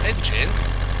 horsepower engine,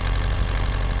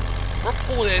 we're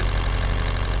pulling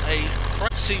a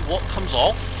see what comes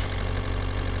off.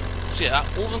 So yeah,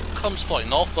 that all comes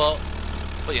flying off, but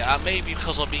yeah, that may be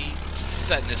because I'll be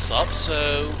setting this up.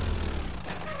 So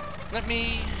let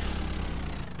me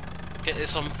get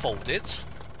this unfolded.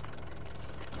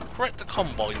 Correct the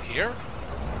combine here.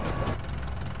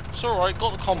 It's alright,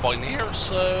 got the combine here,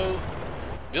 so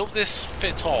will this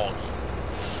fit on?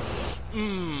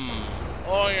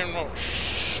 I am not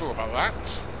sure about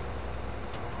that.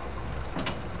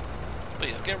 But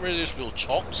yeah, let's get rid of those wheel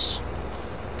chocks.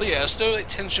 But yeah, there's no like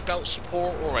tension belt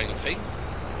support or anything.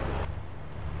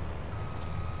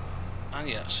 And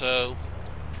yeah, so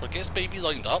try to get this baby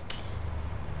lined up.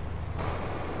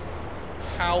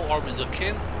 How are we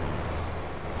looking?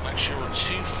 Actually, we're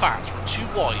too fat, we're too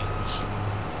wide.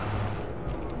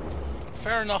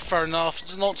 Fair enough, fair enough.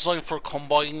 It's not designed for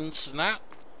combines and that.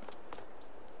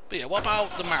 But yeah, what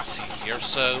about the Massey here?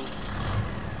 So,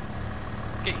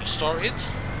 get you started.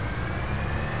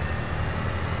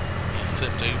 You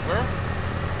flipped over.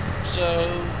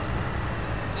 So,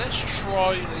 let's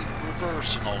try the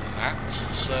reversing on that.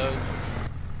 So,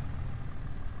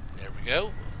 there we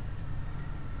go.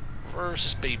 Reverse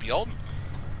this baby on.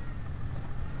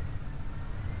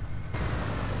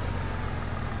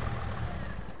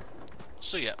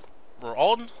 So yeah, we're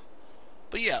on.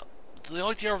 But yeah, the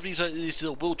idea of these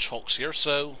little wheel chocks here,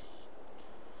 so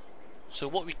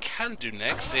what we can do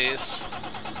next is,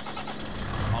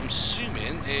 I'm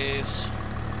assuming is,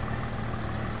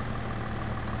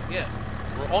 yeah,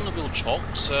 we're on the wheel chock,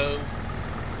 so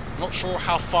I'm not sure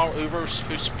how far over we're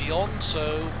supposed to be on,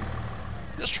 so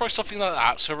let's try something like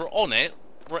that. So we're on it,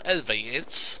 we're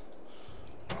elevated,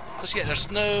 because yeah,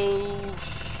 there's no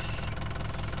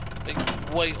big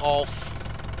weight off.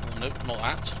 Oh, nope, not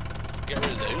that. Get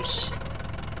rid of those.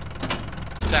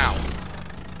 It's down.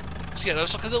 So yeah,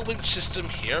 there's like a little winch system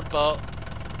here, but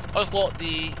I've got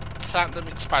the Platinum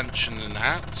expansion in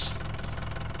that.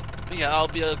 But yeah, that'll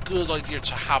be a good idea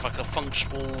to have like a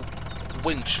functional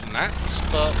winch in that.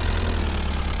 But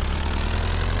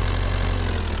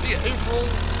yeah, overall,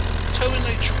 towing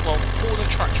nature, well, pulling a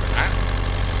tractor in that.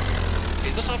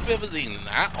 It does have a bit of a lean in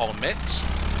that, I'll admit.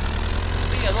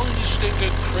 But yeah, as long as you just don't go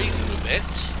crazy with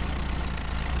it,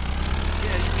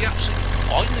 yeah, you'd be absolutely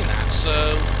fine in that.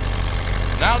 So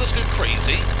now let's go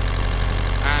crazy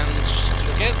and just do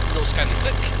it again, a little scanning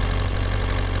flick.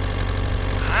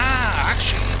 Ah,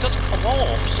 actually, it doesn't come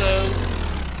off. So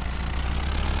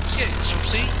yeah, so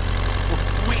see,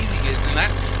 wheeling it and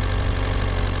that,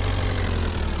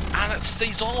 and it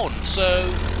stays on. So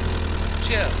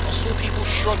yeah, I saw people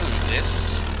struggling with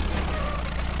this.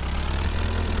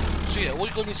 So yeah, what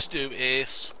you're going to need to do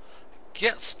is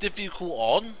get the vehicle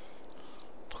on,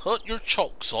 put your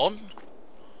chocks on,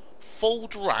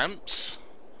 fold ramps,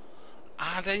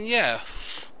 and then yeah.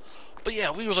 But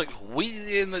yeah, we was like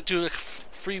wheeling, doing like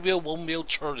 3-wheel, 1-wheel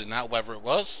turning that, whatever it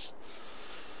was.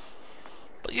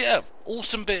 But yeah,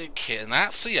 awesome bit of kit and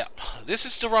that. So yeah, this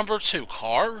is the Rumble 2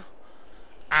 car.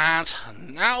 And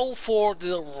now for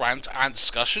the rant and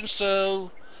discussion.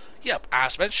 So, yep,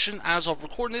 as mentioned, as of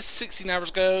recording this 16 hours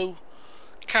ago,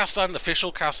 Castan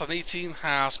official, Castan18,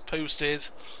 has posted,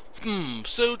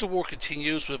 so the war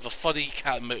continues with a funny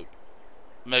cat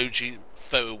emoji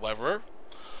photo, whatever.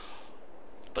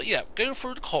 But yeah, going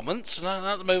through the comments, and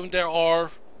at the moment there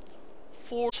are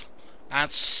 4,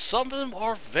 and some of them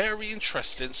are very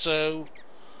interesting. So,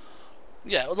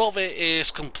 yeah, a lot of it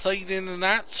is complaining and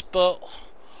that, but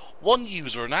one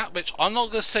user in that, which I'm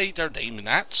not going to say their name in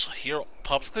that here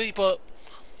publicly, but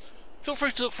feel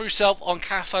free to look for yourself on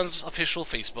Cassan's official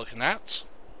Facebook and that.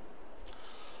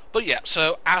 But yeah,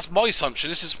 so as my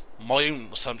assumption, this is my own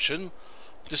assumption,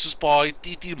 this is by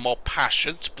DD Mob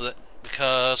Passion, but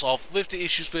because of with the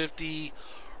issues with the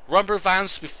Rumble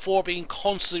vans before being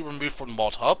constantly removed from the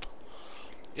mod hub,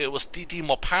 it was DD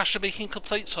Mob Passion making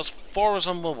complaints, as far as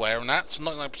I'm aware on that,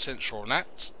 99% sure on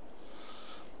that.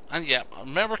 And yeah, I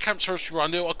remember Camp Search, I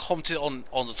know I commented on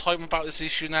the time about this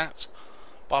issue and that,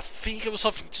 but I think it was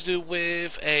something to do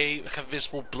with like a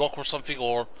visible block or something,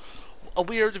 or a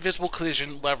weird invisible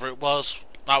collision, whatever it was,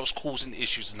 that was causing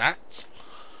issues in that.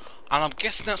 And I'm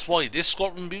guessing that's why this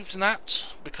got removed in that,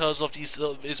 because of these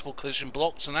little visible collision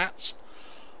blocks and that.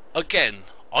 Again,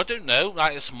 I don't know,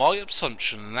 that is my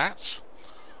assumption in that.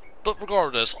 But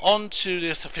regardless, on to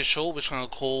this official, which I'm going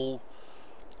to call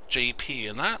JP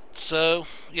and that. So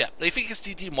yeah, they think it's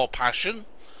DD Mod Passion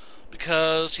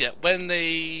because yeah, when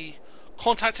they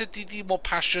contacted DD Mod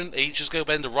Passion ages ago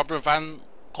when the rubber van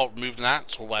got removed and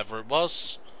that, or whatever it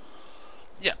was,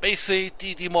 yeah, basically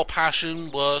DD Mod Passion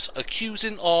was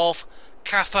accusing of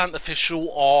Castan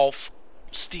official of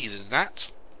stealing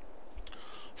that.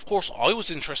 Of course, I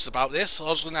was interested about this. I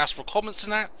was going to ask for comments in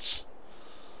that,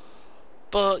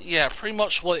 but yeah, pretty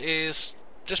much what it is.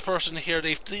 This person here,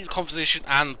 they've deleted the conversation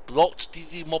and blocked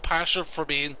DD Mod Passion for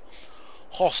being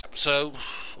hostile. So,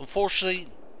 unfortunately,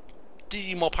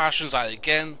 DD Mod Passion's at it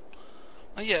again.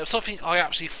 And yeah, it's something I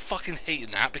absolutely fucking hate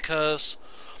in that, because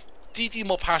DD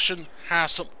Mod Passion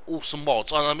has some awesome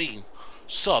mods, and I mean,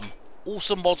 some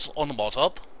awesome mods on the mod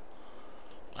hub.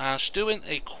 And just doing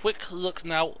a quick look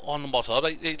now on the mod hub,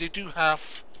 they do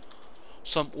have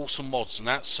some awesome mods in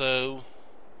that, so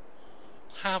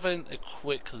having a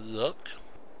quick look.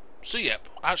 So yeah,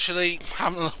 actually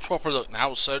having a proper look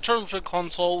now. So in terms of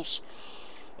consoles,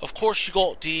 of course you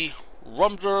got the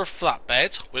Rumbler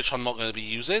flatbed, which I'm not going to be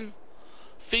using.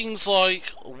 Things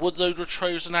like wood loader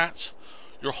trays and that,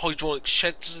 your hydraulic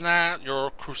sheds and that, your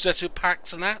Cruzetto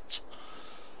packs and that,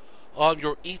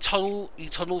 your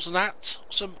e-tunnels and that,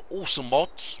 some awesome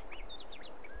mods.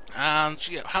 And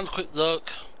yeah, have a quick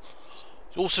look.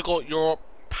 You also got your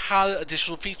pallet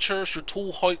additional features, your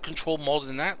tool height control mod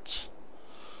in that,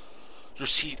 your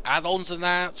seat add-ons and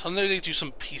that. I know they do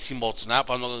some PC mods and that,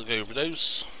 but I'm not going to go over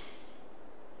those.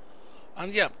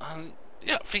 And yeah, I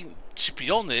think, to be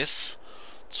honest,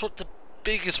 sort of the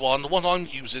biggest one, the one I'm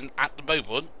using at the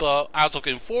moment, but as of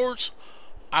going forward,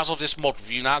 as of this mod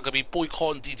review now, I'm going to be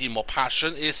boycotting DD Mod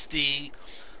Passion, is the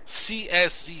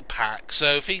CSZ pack.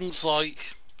 So things like,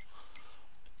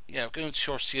 yeah, going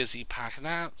to your CSZ pack and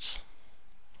that.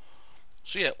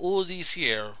 So yeah, all of these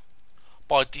here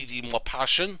by DD Mod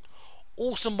Passion.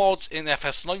 Awesome mods in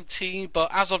FS19, but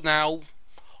as of now,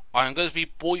 I'm going to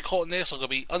be boycotting this. I'm going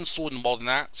to be uninstalling the mod in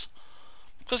that.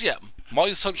 Because yeah, my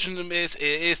assumption is it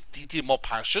is DD Mod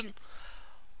Passion.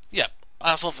 Yeah,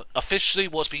 as of officially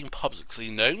what's been publicly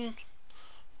known,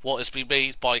 what has been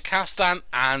made by Castan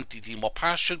and DD Mod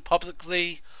Passion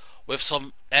publicly with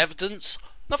some evidence.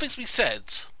 Nothing's been said,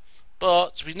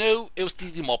 but we know it was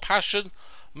DD Mod Passion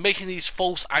making these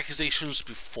false accusations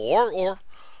before, or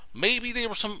maybe they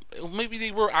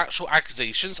were actual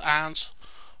accusations and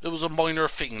there was a minor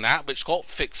thing in that which got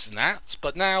fixed in that.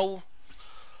 But now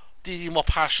DD Mod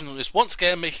Passion is once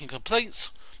again making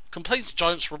complaints to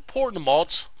Giants, reporting the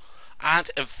mods.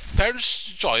 And in fairness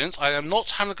to Giants, I am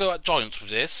not having to go at Giants with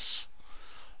this.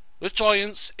 With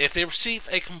Giants, if they receive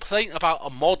a complaint about a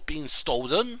mod being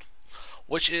stolen,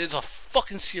 which is a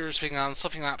fucking serious thing and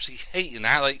something I absolutely hate in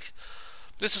that, like,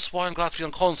 this is why I'm glad to be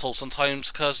on console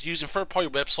sometimes, because using third-party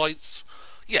websites,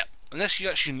 yeah, unless you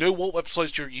actually know what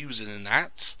websites you're using in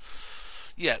that,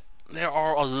 yeah, there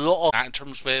are a lot of that in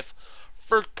terms with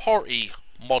third-party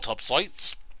mod hub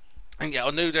sites. And yeah,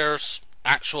 I know there's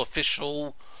actual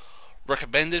official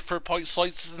recommended third-party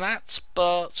sites and that,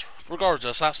 but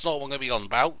regardless, that's not what I'm going to be on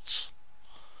about.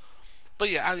 But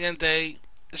yeah, at the end of the day,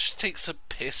 it just takes a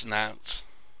piss and that.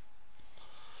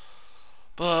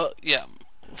 But yeah,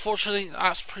 unfortunately,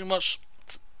 that's pretty much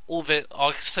all of it.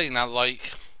 I can say now,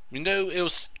 like, we know it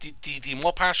was the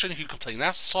mod passion who complained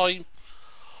last time.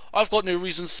 I've got no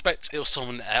reason to suspect it was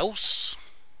someone else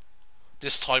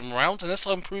this time around, unless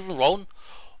I'm proven wrong,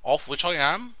 of which I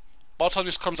am. By the time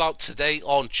this comes out today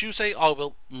on Tuesday, I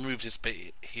will remove this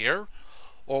bit here.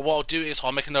 Or what I'll do is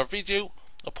I'll make another video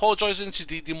apologising to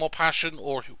the mod passion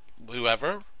or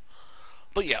whoever.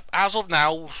 But yeah, as of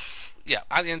now, yeah,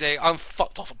 at the end of the day, I'm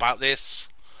fucked off about this.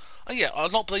 And yeah, I'll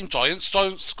not blame Giants.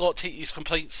 Giants got to take these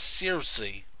complaints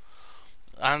seriously.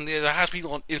 And yeah, there has been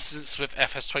incidents with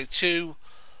FS22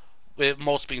 with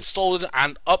mods being stolen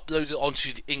and uploaded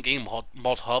onto the in-game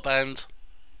mod hub. And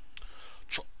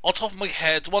on top of my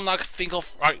head, the one I can think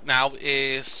of right now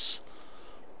is,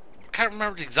 I can't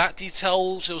remember the exact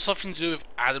details. It was something to do with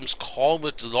Adam's con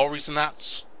with the lorries and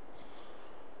that.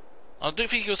 I don't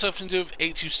think it was something to do with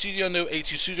A2 Studio. I know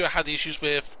A2 Studio had issues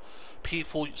with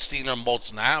people stealing their mods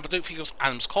and that, but I don't think it was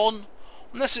Adam's con.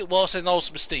 Unless it was, then I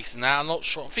was mistaken in that. I'm not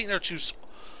sure. I think I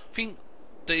think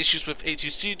the issues with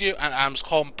A2 Studio and Adam's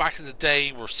con back in the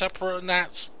day were separate in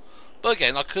that. But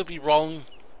again, I could be wrong.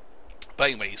 But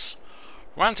anyways,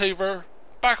 rant over.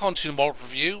 Back onto the mod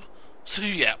review. So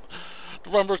yeah, the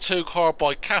Rumble Tow car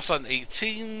by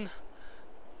Kasan18.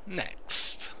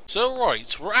 Next. So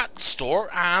right, we're at the store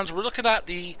and we're looking at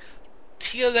the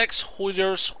TLX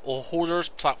Holders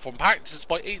Platform Pack. This is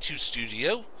by A2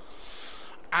 Studio.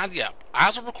 And yeah,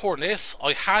 as I'm recording this,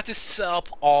 I had this set up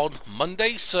on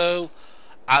Monday, so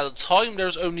at the time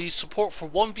there's only support for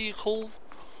one vehicle,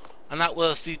 and that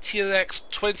was the TLX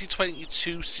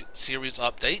 2022 series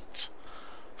update.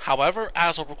 However,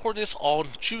 as I record this on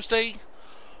Tuesday,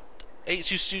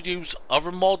 A2 Studios'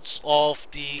 other mods of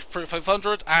the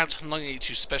 3500 and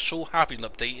 982 Special have been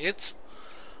updated,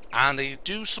 and they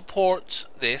do support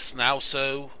this now.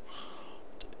 So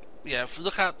yeah, if you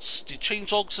look at the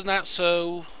changelogs and that,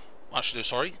 so actually no,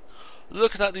 sorry,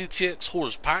 looking at the TLX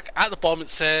Holders Pack, at the bottom it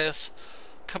says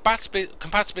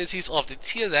compatibilities of the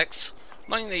TLX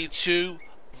 982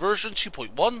 version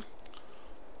 2.1,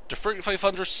 the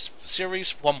 3500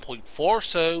 series 1.4.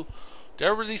 So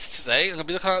they're released today, and I'll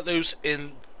be looking at those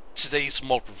in today's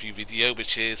mod review video,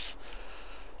 which is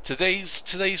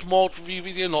today's mod review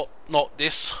video, not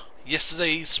this.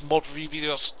 Yesterday's mod review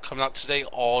video is coming out today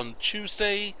on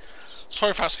Tuesday. Sorry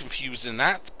if that's confusing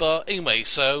that, but anyway,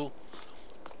 so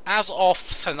as of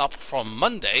setting up from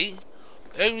Monday,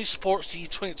 it only supports the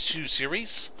 22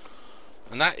 series,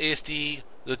 and that is the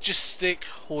Logistic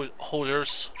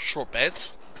Holders short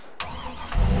beds.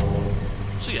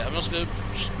 So yeah, I'm just going to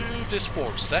move this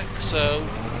forward a sec. So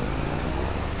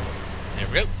there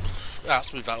we go.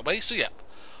 That's moved out of the way. So yeah,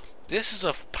 this is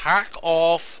a pack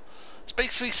of. It's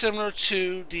basically similar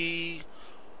to the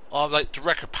like the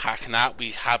record pack that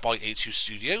we had by A2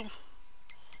 Studio.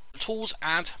 Tools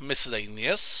and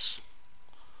miscellaneous.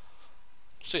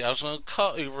 So yeah, I was going to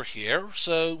cut over here.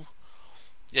 So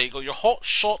yeah, you got your Hot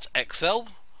Shot XL,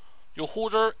 your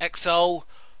Hoarder XL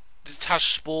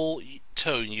detachable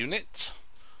towing unit,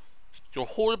 your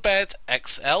Hoarder Bed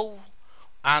XL,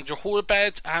 and your Hoarder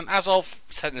Bed. And as of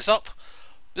setting this up,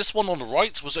 this one on the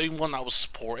right was the only one that was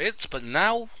supported, but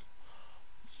now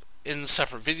in a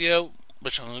separate video,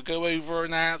 which I'm going to go over,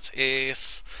 and that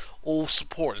is all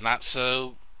support and that.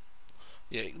 So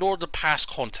yeah, ignore the past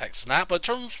context and that, but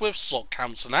in terms with slot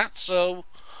counts and that, so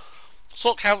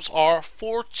slot counts are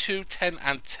 4, 2, 10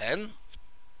 and 10.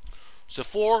 So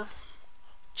 4,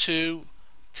 2,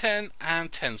 10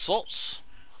 and 10 slots.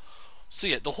 So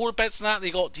yeah, the Hoarder beds and that,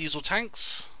 they got diesel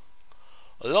tanks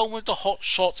along with the Hot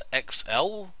Shot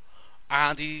XL,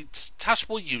 and the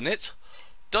detachable unit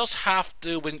does have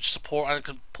the winch support and it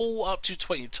can pull up to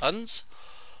 20 tons.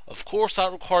 Of course,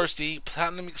 that requires the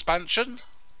platinum expansion.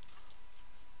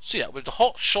 So yeah, with the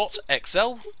Hot Shot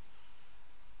XL,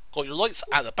 got your lights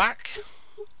at the back.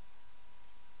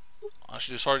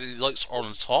 Actually, sorry, the lights are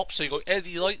on the top. So you got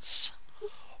LED lights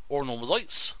or normal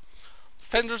lights.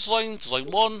 Fender design,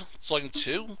 design 1, design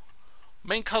 2.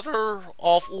 Main color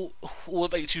of all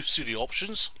of A2 Studio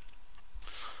options.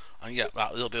 And yeah,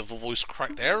 that little bit of a voice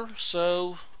crack there.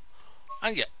 So,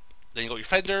 and yeah, then you got your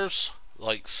fenders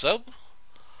like so.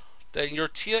 Then your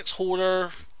TX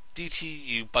Holder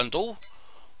DTU bundle.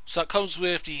 So that comes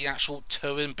with the actual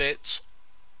towing bit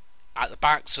at the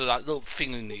back, so that little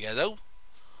thing in the yellow.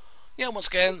 Yeah, once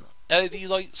again, LED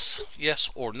lights, yes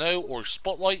or no, or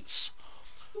spotlights.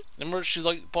 Emergency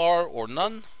light bar or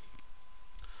none.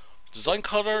 Design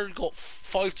color, you got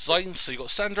 5 designs, so you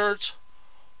got standard,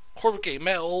 corrugated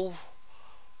metal,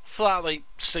 flat like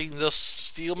stainless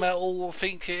steel metal, I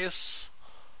think it is.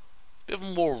 Bit of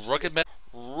a more rugged metal,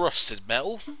 rusted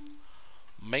metal.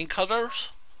 Main color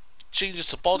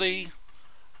changes the body,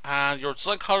 and your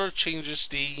design color changes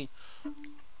the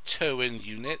toe-in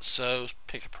unit. So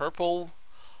pick a purple,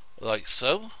 like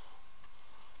so.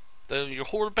 Then your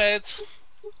hoard bed,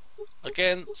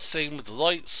 again, same with the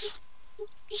lights,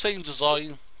 same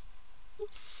design.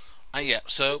 And yeah,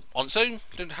 so on its own,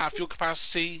 you don't have fuel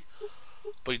capacity,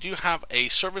 but you do have a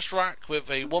service rack with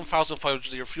a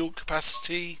 1,500 litre fuel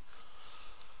capacity.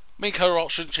 Main colour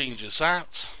option changes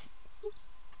that.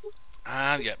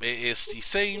 And yep, it is the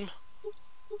same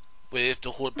with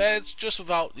the hoard beds, just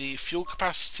without the fuel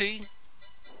capacity.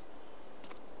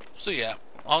 So yeah,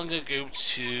 I'm going to go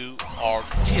to our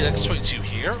TLX22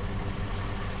 here.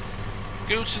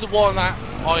 Go to the one that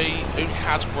I only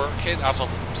had working as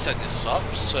I've set this up.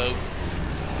 So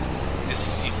this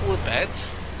is the hoard bed.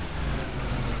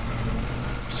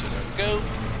 So there we go.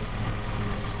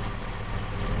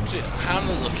 So yeah,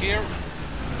 having a look here.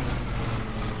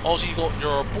 Also, you got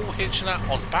your ball hitch and that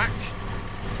on the back.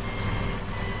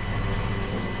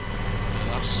 And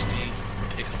that's the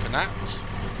pickup and that.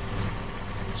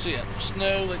 So yeah, there's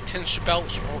no like tension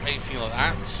belts or anything like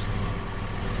that.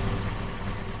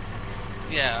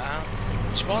 Yeah,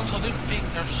 to be honest, I don't think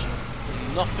there's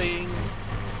nothing.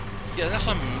 Yeah, unless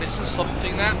I'm missing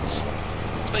something. That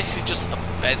it's basically just a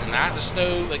bed and that. There's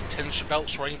no like tension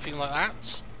belts or anything like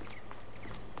that.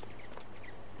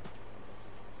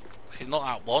 Okay, not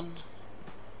that one.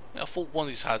 Yeah, I thought one of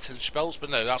these had tension belts, but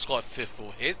no, that's got a fifth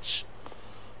wheel hitch.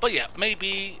 But yeah,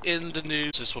 maybe in the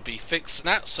news this will be fixed and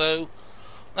that. So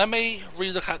I may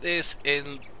relook at this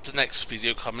in the next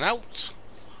video coming out.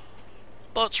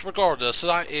 But regardless, so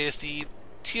that is the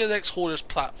TLX Holders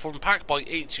Platform Pack by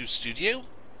 82 Studio.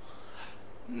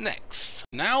 Next,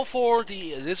 now for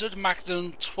the Lizard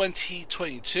Magnum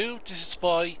 2022. This is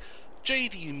by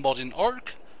JD Modern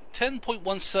Arc,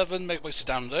 10.17 megabytes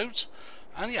to download.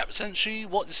 And yeah, essentially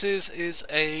what this is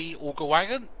a Auger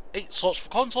Wagon. 8 slots for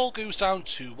console, goes down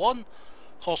to 1.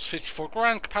 Costs 54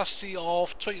 grand, capacity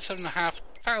of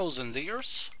 27,500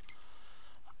 litres.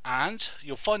 And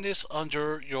you'll find this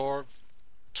under your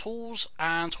tools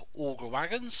and auger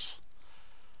wagons.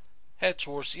 Head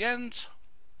towards the end.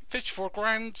 54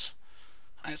 grand,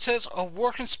 and it says a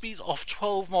working speed of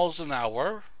 12 miles an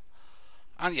hour.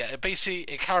 And yeah,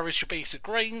 it carries your basic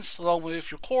grains along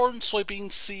with your corn,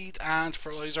 soybean, seed and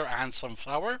fertilizer and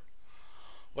sunflower.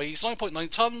 Weighs 9.9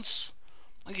 tons.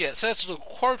 And yeah, it says the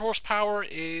required horsepower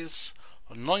is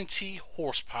 90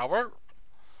 horsepower.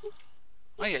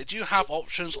 And yeah, you do have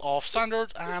options of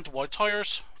standard and wide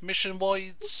tyres, mission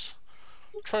wides,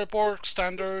 Trelleborg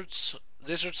standards,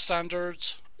 Lizard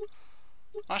standards.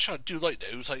 Actually, I do like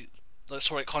those, like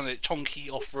sort of kind of chunky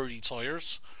off-roady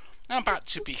tyres. And back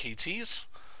to BKTs.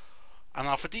 And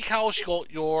now for decals, you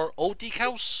got your old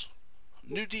decals,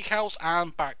 new decals,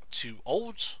 and back to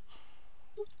old.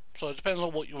 So it depends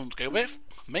on what you want to go with.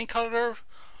 Main colour,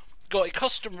 got a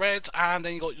custom red, and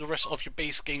then you got the rest of your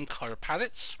base game colour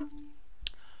palettes.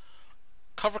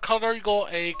 Cover colour, you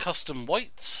got a custom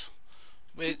white,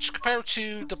 which compared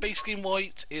to the base game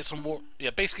white is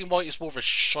base game white is more of a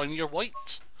shinier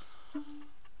white.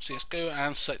 So let's go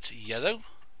and set yellow.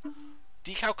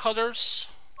 Decal colours,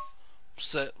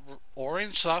 set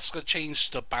orange, so that's going to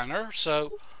change the banner. So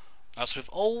that's with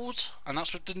old, and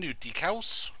that's with the new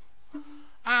decals.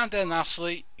 And then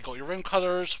lastly, you got your rim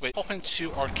colours, which pop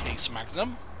into our case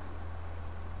Magnum.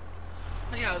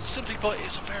 And yeah, simply put,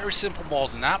 it's a very simple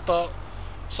mod in that, but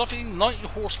something 90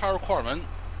 horsepower requirement,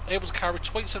 able to carry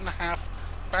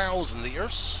 27,500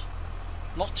 litres.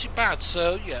 Not too bad.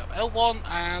 So yeah, L1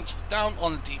 and down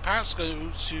on the D-pad, go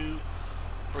to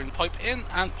bring the pipe in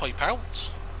and pipe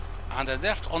out. And then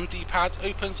left on the D-pad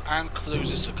opens and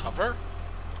closes the cover.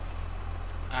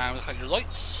 And look at your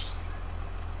lights.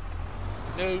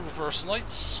 No reversing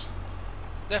lights.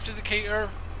 Left indicator,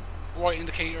 right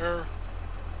indicator.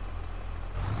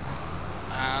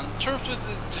 And in terms of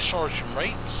the discharging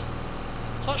rate,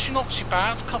 it's actually not too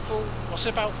bad. I'll say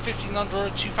about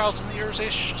 1,500, 2,000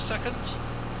 litres-ish a second.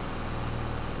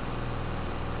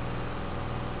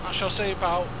 Actually, I'll say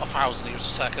about 1,000 litres a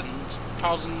second.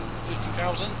 1,000,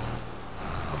 50,000.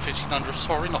 Or 1,500,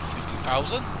 sorry, not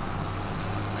 50,000.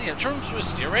 Yeah, in terms of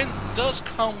steering, it does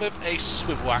come with a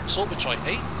swivel axle, which I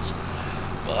hate.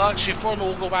 But actually, for an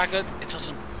auger wagon, it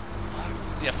doesn't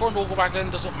yeah, for an auger wagon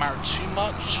doesn't matter too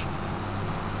much,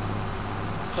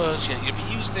 because yeah, you'll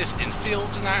be using this in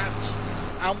fields and that,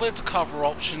 and with the cover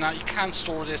option that you can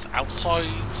store this outside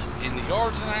in the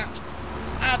yard and that,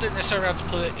 and don't necessarily have to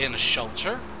put it in a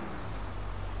shelter.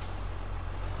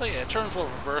 But yeah, in terms of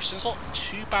reversing, it's not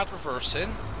too bad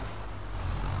reversing.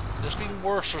 There's been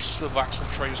worse swivel axle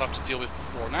trains I have to deal with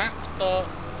before that, but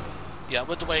yeah,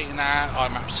 with the weight in that,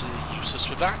 I'm absolutely useless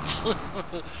with that.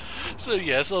 So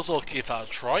yeah, so I'll give that a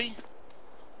try.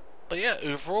 But yeah,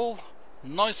 overall,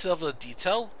 nice level of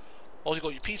detail. Also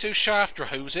got your pitot shaft, your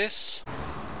hoses.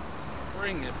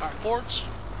 Bring it back forwards.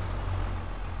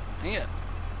 And yeah,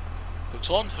 hooks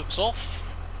on, hooks off.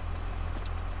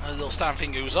 A little stand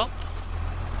thing goes up.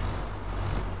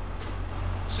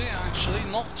 So yeah, actually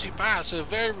not too bad. So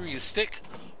very realistic,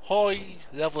 high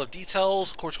level of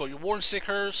details. Of course, you got your warning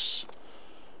stickers,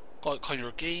 got kind of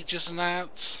your gauges and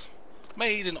that.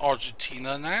 Made in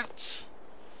Argentina and that.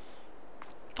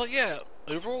 But yeah,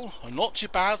 overall not too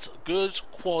bad. Good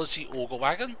quality auger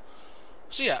wagon.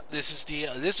 So yeah, this is the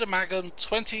Lizard Magnum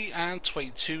 20 and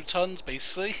 22 tons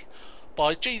basically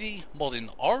by JD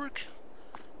Modding Org.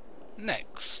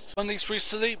 Next, on these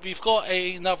recently, we've got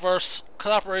another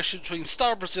collaboration between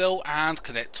Star Brazil and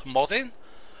Connect Modding,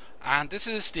 and this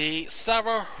is the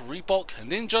Star Reebok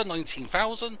Ninja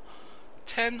 19000,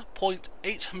 10.8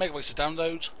 megabytes of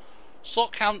download.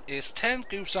 Slot count is 10,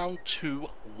 goes down to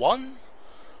 1.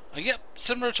 And yep,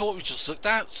 similar to what we just looked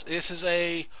at, this is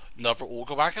another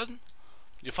auger wagon.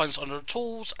 You'll find this under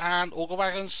tools and auger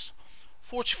wagons.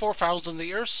 44,000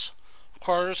 litres,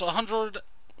 requires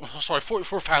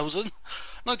 44,000,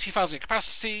 90,000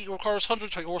 capacity, requires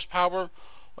 120 horsepower,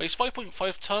 weighs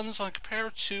 5.5 tons, and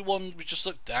compared to one we just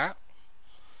looked at,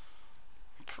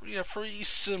 pretty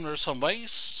similar in some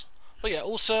ways. But yeah,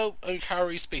 also only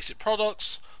carries basic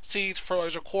products, seed,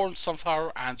 fertilizer, corn,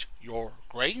 sunflower, and your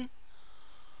grain.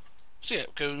 So yeah,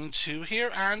 going to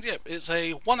here, and yeah, it's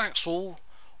a one axle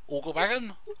auger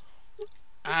wagon,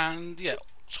 and yeah,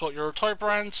 it's got your tyre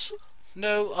brands.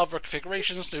 No other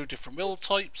configurations, no different wheel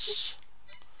types.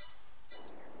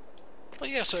 But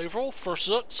yeah, so overall, first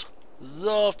look,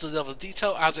 love the level of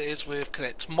detail as it is with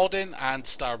Connect Modding and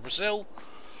Star Brazil.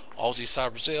 Obviously, Star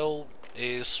Brazil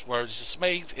is where this is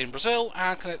made in Brazil,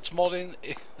 and Connect Modding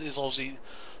is obviously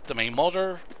the main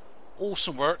modder.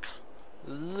 Awesome work.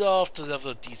 Love the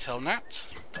level of detail in that.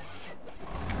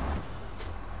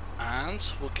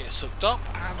 And we'll get it hooked up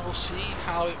and we'll see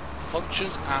how it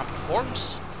functions and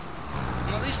performs.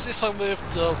 And at least this time with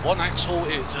the one axle,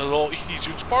 it's a lot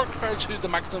easier to park compared to the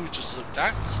Magnum we just looked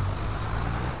at.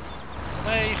 If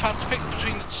I have to pick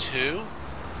between the two,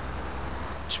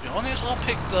 to be honest, I'll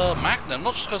pick the Magnum,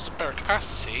 not just because of the better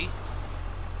capacity,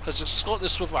 because it's got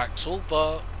this swivel axle,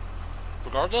 but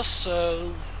regardless,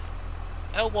 so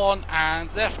L1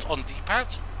 and left on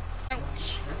D-pad.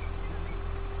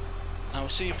 Now we'll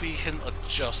see if we can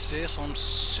adjust this. I'm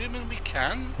assuming we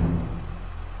can.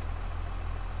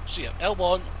 So yeah,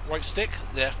 L1, right stick,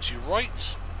 left to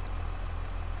right.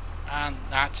 And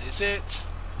that is it.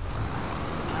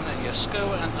 And then yes,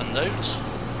 go and unload.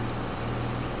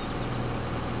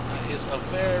 That is a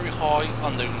very high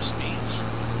unloading speed.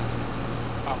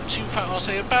 About 2,000, I'll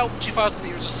say about 2,000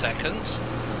 litres a second.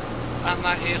 And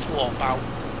that is what, about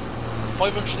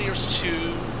 500 litres to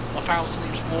 1,000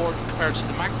 litres more compared to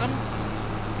the Magnum.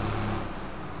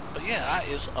 But yeah, that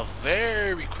is a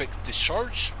very quick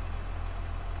discharge.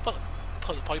 But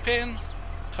put the pipe in,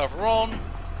 cover on.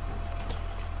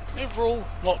 Overall,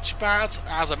 not too bad.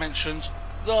 As I mentioned,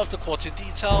 love the quality of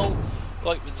detail,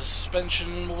 like with the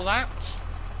suspension and all that.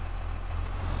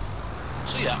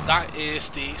 So yeah, that is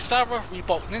the Star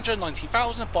Reebok Ninja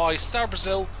 19000 by Star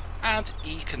Brazil and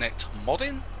eConnect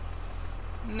Modding.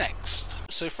 Next,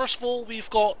 so first of all, we've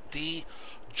got the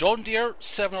John Deere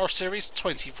 7R Series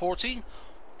 2014.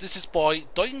 This is by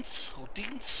Deens,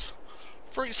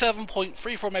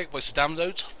 37.34 megabytes of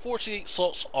download, 48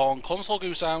 slots on console,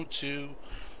 goes down to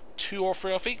 2 or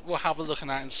 3 I think, we'll have a look at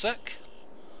that in a sec.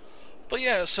 But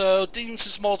yeah, so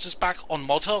Deens' mods is back on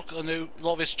ModHub. I know a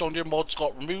lot of his John Deere mods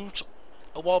got removed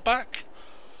a while back.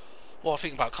 Well, I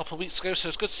think about a couple of weeks ago, so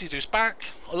it's good to see those back,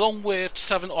 along with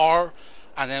 7R,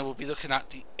 and then we'll be looking at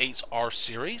the 8R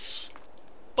series.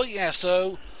 But yeah,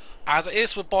 so as it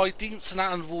is with by Deens and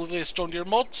that and all his John Deere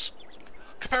mods,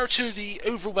 compared to the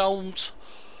overwhelmed,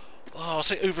 I'll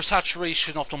say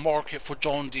oversaturation of the market for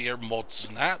John Deere mods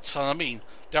and that, and I mean,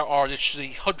 there are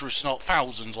literally hundreds, not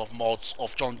thousands of mods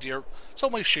of John Deere,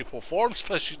 some way, shape or form,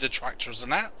 especially the tractors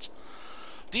and that.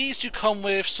 These do come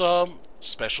with some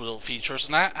special little features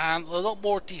and that, and a lot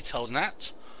more detail than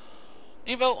that.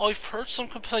 Even though I've heard some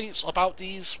complaints about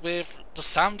these with the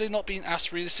sounding not being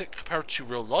as realistic compared to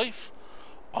real life,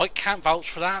 I can't vouch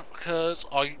for that because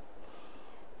I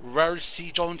rarely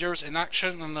see John Deere's in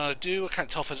action, and I do, I can't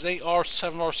tell if it's an 8R,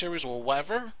 7R series or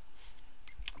whatever.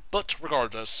 But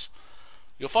regardless,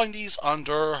 you'll find these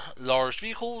under large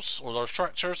vehicles or large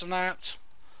tractors and that.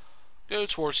 Go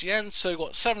towards the end, so you've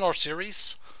got 7R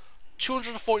series,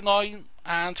 249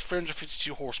 and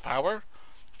 352 horsepower,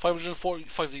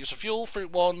 545 litres of fuel,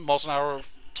 31 miles an hour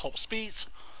of top speed,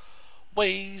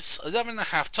 weighs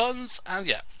 11.5 tons, and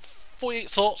yeah, 48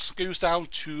 slots goes down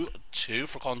to 2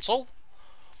 for console.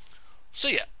 So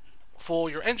yeah, for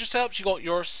your engine setups, you got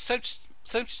your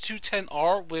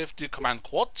 7210R with the command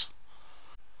quad,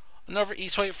 another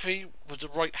E23 with the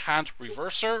right hand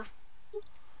reverser,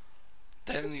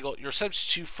 then you got your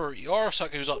 7230R, so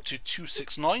that goes up to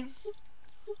 269,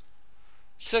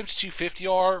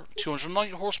 7250R,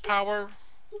 290 horsepower,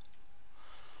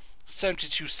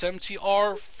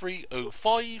 7270R,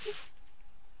 305,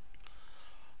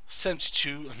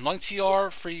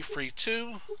 7290R,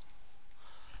 332,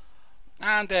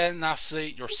 and then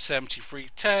lastly your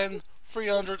 7310,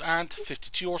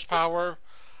 352 horsepower,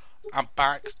 and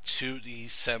back to the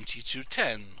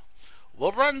 7210.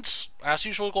 Well, brands, as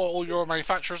usual, got all your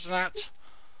manufacturers in that.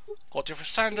 Got different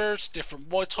standards, different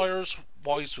wide tires,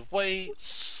 wides with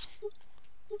weights.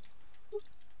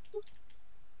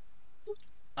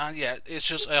 And yeah, it's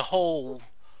just a whole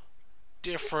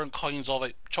different kinds of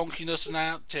like chunkiness and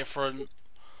that, different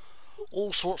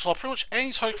all sorts of pretty much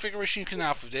any type of configuration you can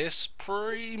have with this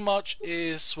pretty much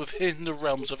is within the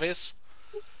realms of this.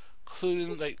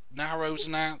 Including like narrows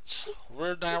and that,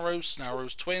 rear narrows,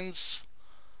 narrows twins.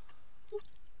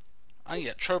 And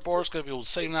yeah, turbo is going to be all the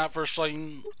same in that first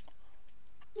line.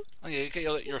 And yeah, you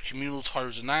get your communal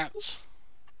tires and that.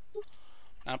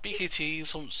 Now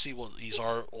BKTs, let's see what these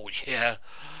are. Oh yeah,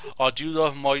 I do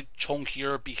love my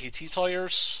chunkier BKT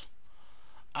tires.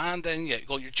 And then yeah, you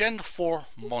got your Gen 4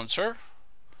 monitor.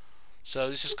 So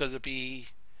this is going to be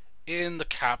in the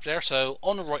cab there, so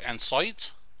on the right hand side.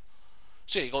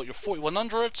 So yeah, you got your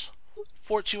 4100,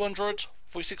 4200,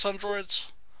 4600,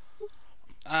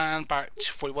 and back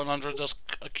to 4100 does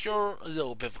occur a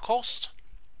little bit of a cost.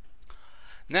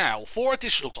 Now, for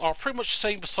additionals are pretty much the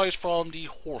same besides from the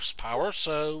horsepower,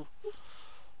 so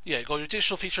yeah, you got your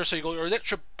additional features, so you got your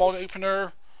electric bonnet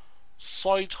opener,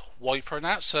 side wiper and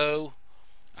that, so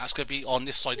that's going to be on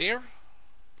this side here.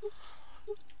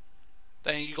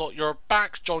 Then you got your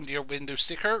back John Deere window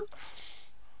sticker.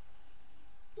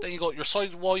 Then you got your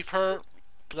side wiper,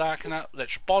 black and that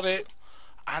electric bonnet,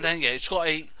 and then yeah, it's got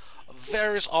a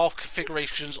various of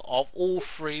configurations of all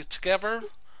three together.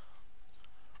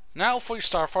 Now for your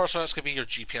Starfire, so that's going to be your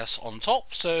GPS on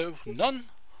top, so none.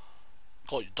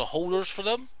 Got the holders for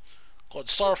them. Got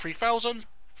the Star 3000,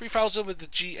 3000 with the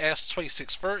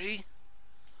GS2630.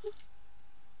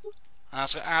 And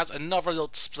it's going to add another little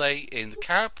display in the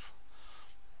cab.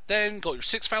 Then got your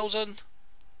 6000,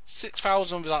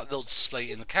 6000 with that little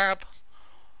display in the cab.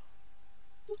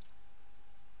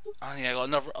 And yeah, got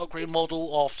another upgrade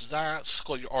model after that.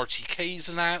 Got your RTKs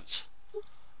and that.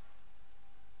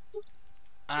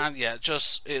 And yeah,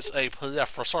 just it's a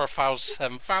plethora, sorry,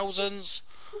 7000s.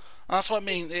 And that's what I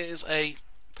mean, it is a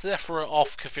plethora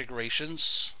of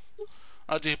configurations.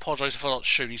 I do apologise if I'm not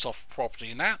showing these off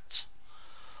properly in that.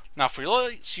 Now for your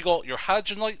lights, you got your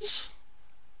halogen lights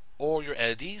or your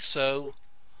LEDs, so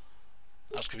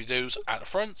that's going to be those at the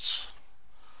front.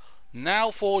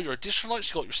 Now for your additional lights,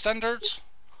 you got your standard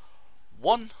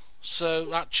one, so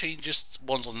that changes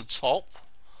ones on the top.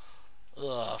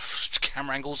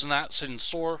 Camera angles and that's in the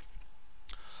store.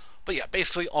 But yeah,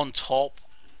 basically on top,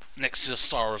 next to the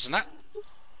stars and that.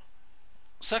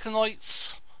 Second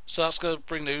lights, so that's going to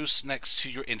bring those next to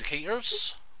your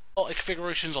indicators.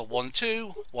 Configurations of 1 and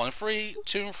 2, 1 and 3,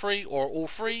 2 and 3, or all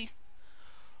 3.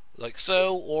 Like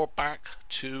so, or back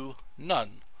to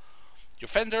none. Your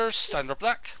fenders, standard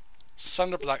black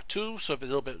 2, so a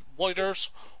little bit wider,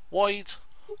 wide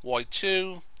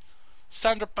 2,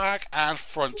 standard back and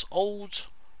front old,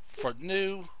 front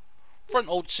new, front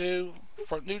old 2,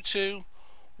 front new 2,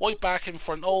 wide back and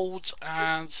front old,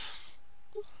 and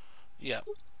yeah,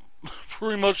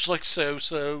 pretty much like so.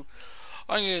 So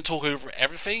I'm going to talk over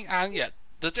everything, and yeah,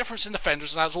 the difference in the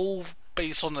fenders, and that's all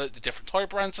based on the different tyre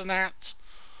brands and that,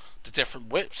 the different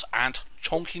widths and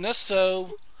chunkiness,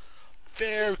 so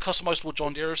very customizable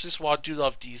John Deere's. This is why I do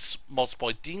love these mods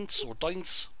by Dinks or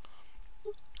Dinks.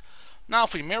 Now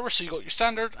for your mirror, so you got your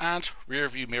standard and rear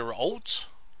view mirror old.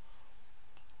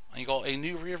 And you got a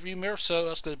new rear view mirror, so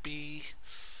that's going to be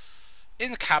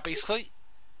in the cab basically.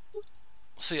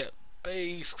 So yeah,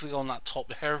 basically on that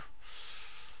top there.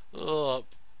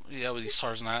 Yeah, with these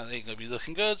stars and that, they ain't gonna be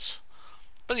looking good.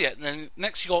 But yeah, then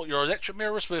next you got your electric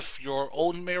mirrors with your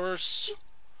own mirrors.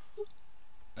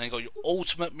 Then you got your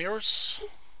ultimate mirrors,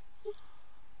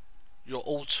 your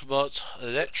ultimate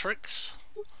electrics.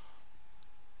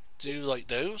 Do you like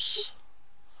those?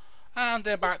 And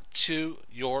then back to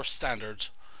your standard.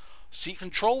 Seat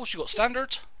controls, you got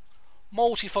standard,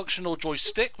 multifunctional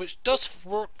joystick, which does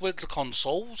work with the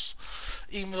consoles,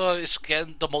 even though it's,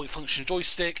 again, the multifunction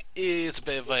joystick is a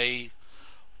bit of a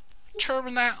term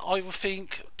in that I would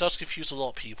think does confuse a lot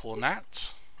of people in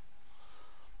that.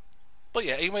 But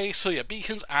yeah, anyway, so yeah,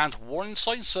 beacons and warning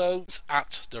signs. So it's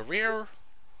at the rear.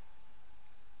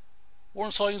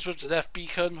 Warning signs with the left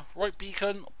beacon, right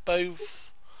beacon,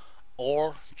 both,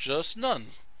 or just none.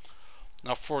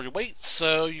 Now for your weights,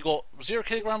 so you got 0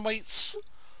 kilogram weights,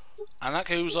 and that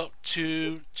goes up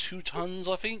to 2 tons,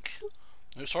 I think.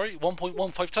 No, sorry,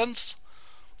 1.15 tons.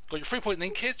 Got your 3-point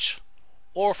linkage,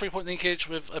 or 3-point linkage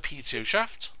with a PTO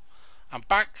shaft, and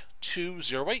back to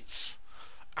 0 weights.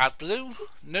 Add blue,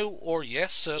 no or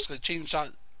yes, so it's going to change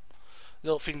that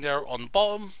little thing there on the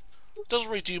bottom. Doesn't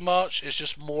really do much, it's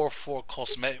just more for a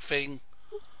cosmetic thing.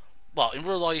 Well, in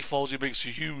real life, obviously it makes a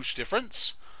huge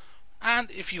difference.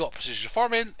 And if you got precision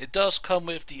farming, it does come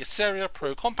with the Aceria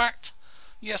Pro Compact,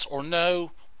 yes or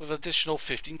no, with an additional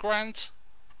 15 grand.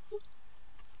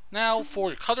 Now for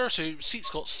your colour, so your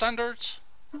seat's got standard,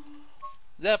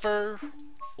 leather,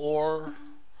 or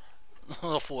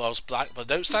I thought I was black, but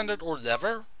no, standard or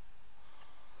leather,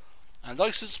 and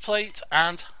license plate,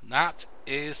 and that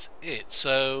is it.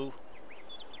 So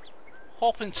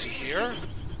hop into here.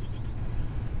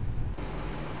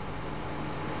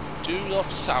 Do love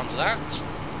the sound of that.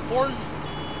 Horn,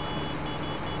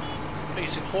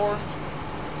 basic horn,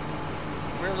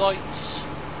 rear lights,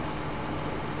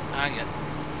 and yeah,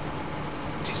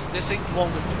 this ain't the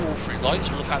one with all 3 lights.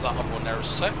 We'll look at that other one there in a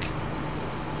sec.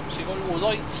 So you got your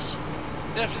lights,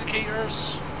 left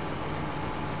indicators,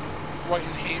 right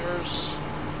indicators,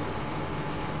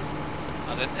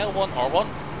 and then L1, R1,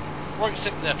 right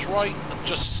stick, left, right,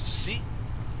 adjust the seat.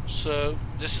 So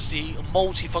this is the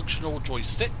multifunctional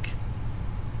joystick.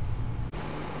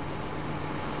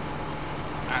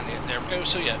 And yeah, there we go.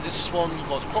 So yeah, this is one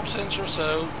got the crop sensor,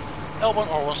 so L1,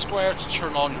 R1 square to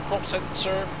turn on your crop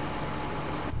sensor.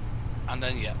 And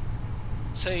then yeah,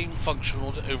 same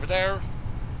functional over there.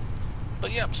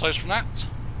 But yeah, besides from that,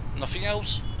 nothing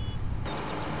else.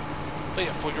 But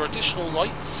yeah, for your additional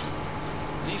lights,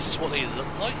 this is what they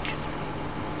look like.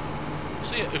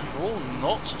 So yeah, overall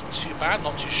not too bad,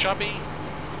 not too shabby.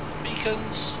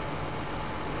 Beacons.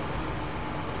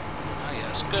 And yeah,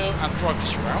 let's go and drive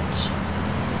this around.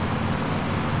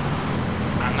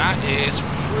 And that is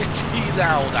pretty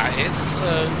loud, that is. So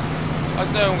I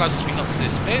know I'm going to speak up for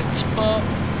this bit, but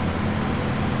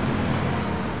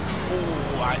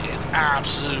oh, that is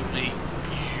absolutely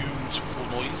beautiful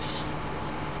noise.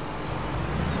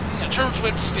 In terms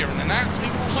with steering and that,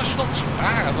 overall it's actually not too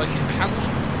bad. Like, it handles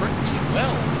pretty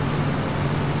well.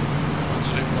 Trying to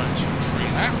do 1, 2, 3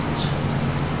 and that.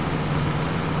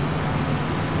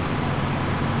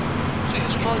 So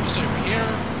let's drive this over here.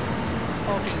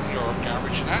 Parking your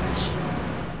garage and that.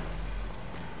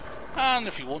 And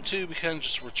if you want to, we can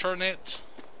just return it.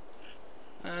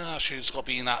 Actually, it's got to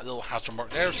be in that little hazard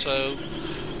mark there, so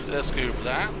let's go over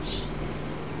that.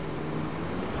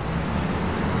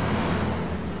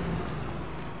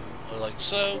 Like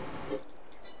so.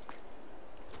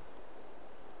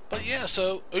 But yeah,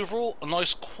 so overall a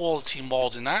nice quality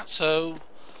mod in that. So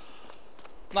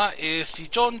that is the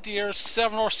John Deere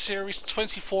 7R Series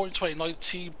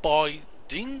 2014-2019 by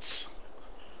Deans.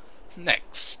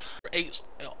 Next,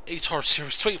 8R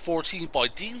Series 2014 by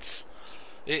Deans.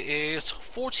 It is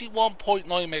 41.9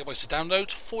 megabytes to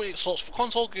download, 48 slots for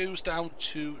console, goes down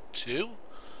to 2.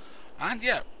 And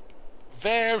yeah,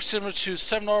 very similar to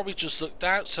 7R we just looked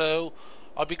at, so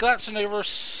I'll be glancing over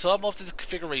some of the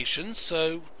configurations.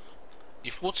 So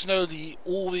if you want to know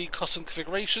all the custom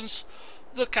configurations,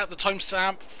 look at the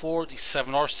timestamp for the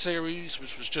 7R series,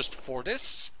 which was just before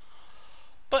this.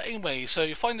 But anyway, so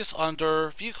you find this under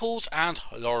vehicles and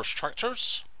large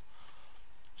tractors.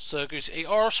 So go to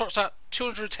 8R, starts at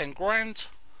 210 grand.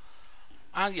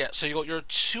 And yeah, so you got your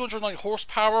 209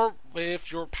 horsepower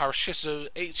with your power shift, so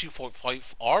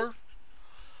 82.5R.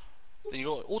 Then you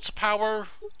got auto power,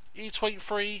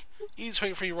 E23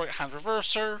 right hand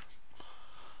reverser,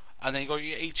 and then you got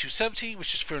your 8270,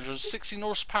 which is 316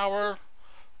 horsepower,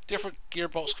 different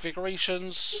gearbox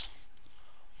configurations,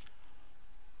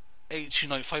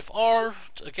 8295R,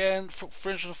 again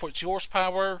 342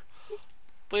 horsepower,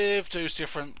 with those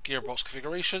different gearbox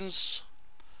configurations.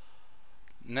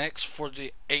 Next for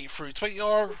the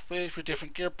 8320R with your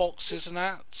different gearboxes and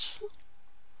that.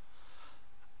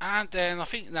 And then I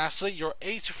think lastly your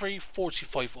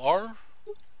 8345R.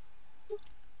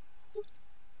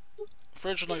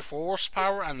 394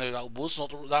 horsepower, and no, that was not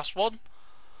the last one.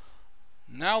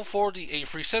 Now for the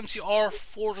 8370R,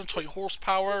 420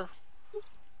 horsepower.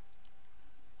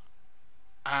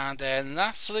 And then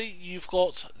lastly, you've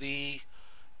got the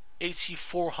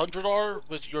 8400R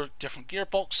with your different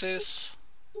gearboxes.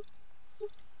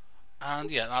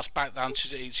 And yeah, that's back down to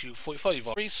the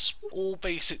 8245R. All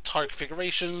basic tyre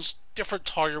configurations, different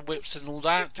tyre whips and all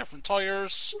that, different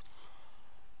tyres.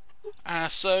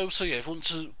 So yeah, if you want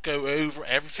to go over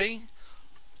everything,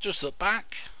 just look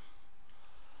back.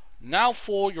 Now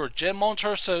for your gen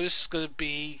monitor, so this is going to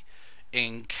be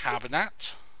in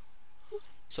cabinet.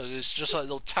 So there's just a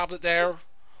little tablet there,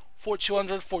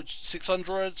 4200,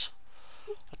 4600.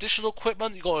 Additional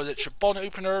equipment, you got an electric bonnet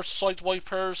opener, side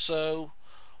wiper, so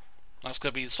that's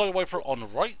going to be the side wiper on the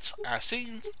right, as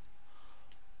seen.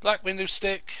 Black window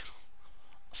stick,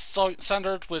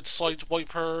 standard with side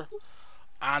wiper,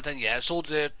 and then yeah, it's all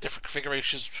the different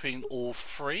configurations between all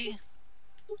three.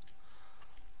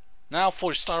 Now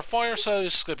for your Starfire, so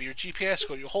this is going to be your GPS,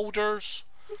 got your holders,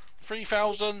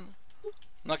 3000,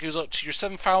 and that goes up to your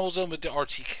 7000 with the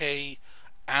RTK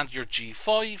and your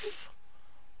G5.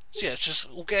 So yeah, it's just,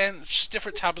 again, it's just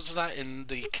different tablets of that in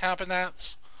the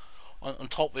cabinet, on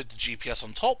top with the GPS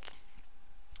on top.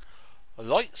 The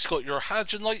lights, got your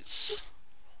halogen lights,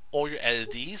 or your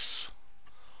LEDs.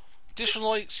 Additional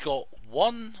lights, you got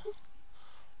one,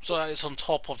 so that is on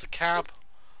top of the cab,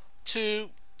 two,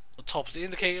 on top of the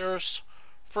indicators,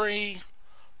 three,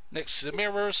 next to the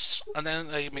mirrors, and then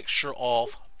a mixture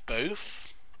of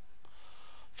both.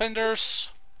 Fenders,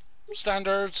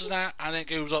 standards and that, and it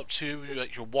goes up to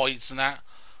like your wides and that.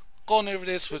 Gone over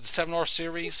this with the 7R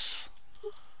series,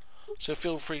 so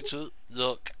feel free to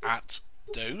look at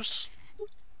those.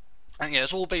 And yeah,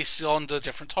 it's all based on the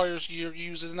different tyres you're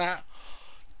using and that.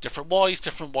 Different wides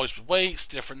with weights,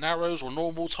 different narrows or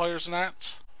normal tyres and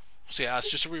that. So yeah,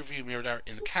 it's just a review mirror there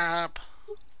in the cab.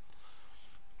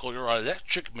 Got your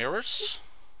electric mirrors,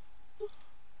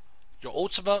 your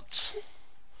ultimate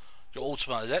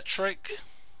electric.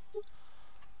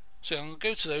 So I'm going to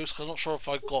go to those because I'm not sure if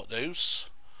I've got those.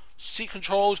 Seat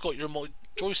controls, got your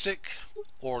joystick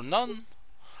or none.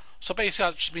 So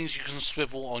basically that just means you can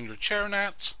swivel on your chair and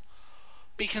that.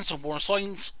 Beacons and warning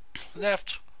signs,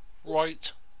 left,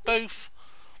 right, both.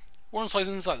 Warning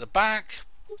signs at the back,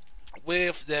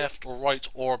 with left or right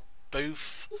or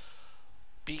both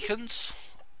beacons.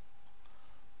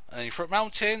 And your front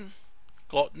mounting,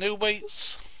 got no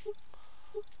weights,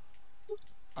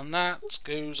 and that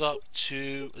goes up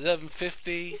to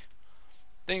 1150.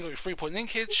 Then you got your 3-point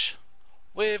linkage,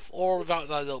 with or without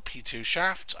that little P2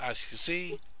 shaft, as you can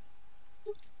see.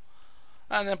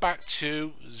 And then back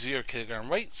to 0 kg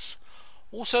weights.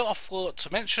 Also, I forgot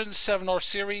to mention, 7R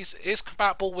series is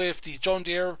compatible with the John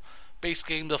Deere base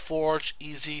game The Forge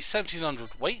Easy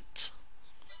 1700 weight.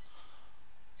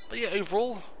 But yeah,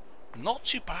 overall, not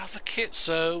too bad for kit.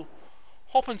 So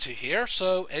hop into here.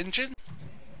 So engine,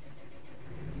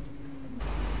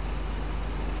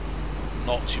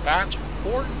 not too bad.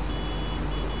 Horn,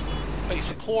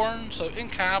 basic horn. So in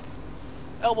cab,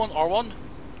 L1 R1,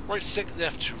 right stick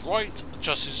left to right,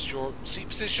 adjusts your seat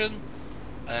position,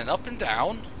 and up and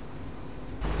down.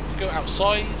 If you go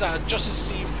outside, that adjusts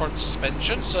the front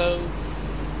suspension. So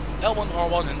L1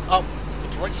 R1 and up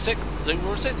with the right stick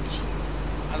lowers it,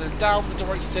 and then down with the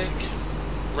right stick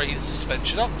raise the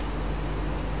suspension up.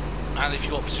 And if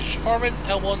you've got precision farming,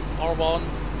 L1 R1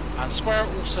 and square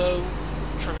also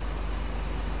trim.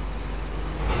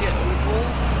 Yeah, overall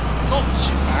not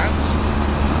too bad.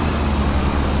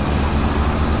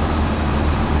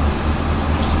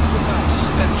 Just look at that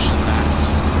suspension that.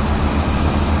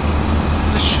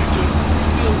 This should do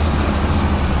build that.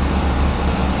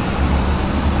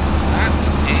 That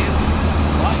is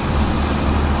nice.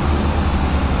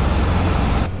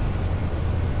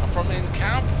 And from in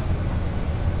cab,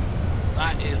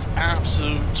 that is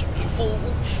absolute beautiful.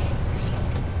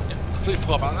 Yeah, completely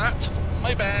forgot about that.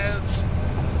 My bad.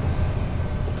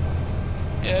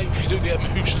 Yeah, if you don't get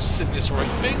motion sickness or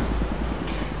anything.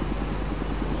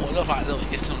 Oh, I love that little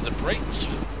hit on the brakes,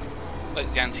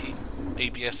 like the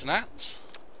anti-ABS and that.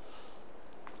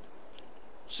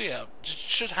 So yeah,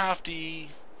 should have the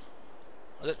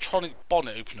electronic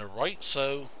bonnet opener, right?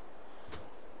 So,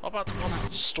 how about the one at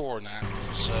the store now?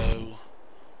 So,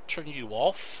 turn you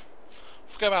off.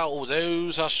 Forget about all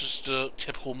those, that's just a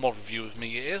typical mod review of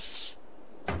me, it is.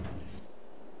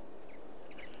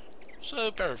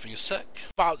 So bear with me a sec.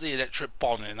 About the electric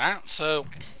bond in that, so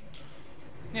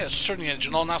yeah, just turn the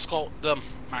engine on. That's got the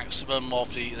maximum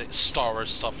of the storage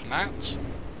stuff and that.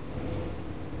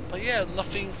 But yeah,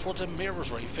 nothing for the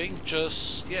mirrors or anything,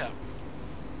 just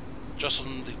just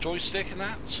on the joystick and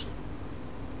that.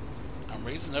 And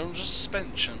reason no just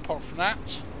suspension. Apart from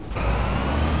that,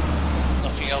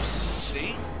 nothing else to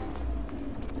see.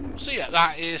 So yeah,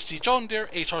 that is the John Deere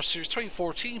 8R Series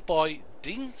 2014 by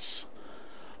Deans.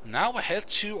 Now we head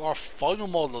to our final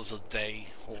model of the day.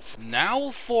 Now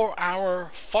for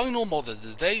our final model of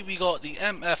the day, we got the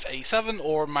MF-A7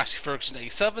 or Massey Ferguson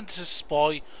A7. This is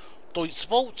by Deutsche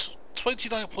Volt,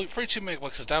 29.32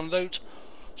 megabytes of download.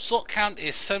 Slot count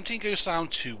is 17, goes down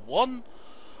to 1.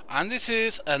 And this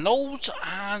is an old,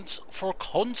 and for a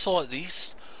console at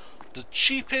least, the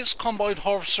cheapest combine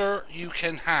harvester you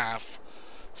can have.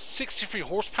 63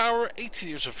 horsepower, 80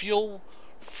 liters of fuel,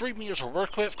 3 meters of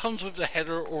work width, comes with the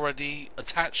header already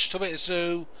attached to it,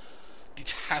 so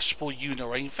detachable unit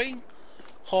or anything.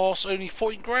 Costs only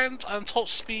 14 grand and top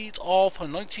speed of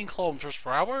 19 kilometers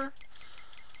per hour.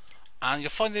 And you'll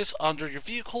find this under your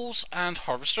vehicles and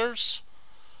harvesters.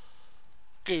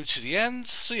 Go to the end.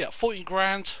 So yeah, 14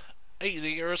 grand, 8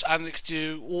 liters, and it can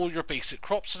do all your basic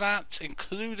crops and that,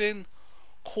 including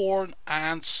corn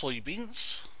and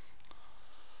soybeans.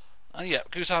 And yeah,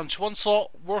 it goes down to one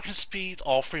slot, working speed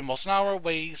of 3 miles an hour,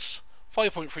 weighs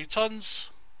 5.3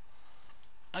 tons.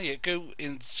 And yeah, go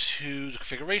into the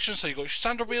configuration, so you got your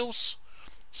standard wheels,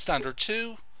 standard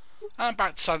 2, and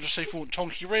back to standard, so if you want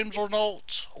chunky rims or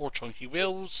not, or chunky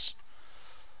wheels.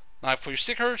 Now for your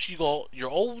stickers, you got your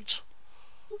old,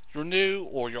 your new,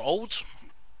 or your old.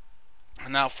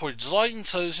 And now for your design,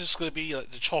 so this is going to be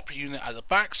like the chopper unit at the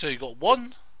back, so you got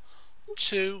 1,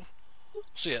 2,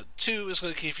 so yeah, 2 is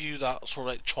going to give you that sort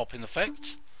of like chopping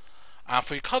effect. And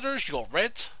for your colours, you got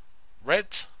red, red,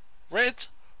 red,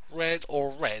 red, or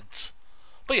red.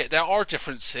 But yeah, there are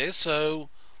differences. So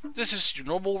this is your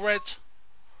normal red,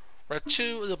 red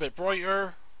 2 a little bit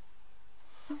brighter,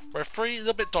 red 3 a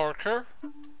little bit darker,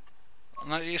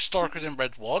 and that is darker than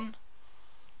red 1.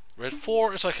 Red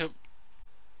 4 is like a,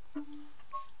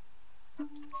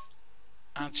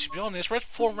 and to be honest, red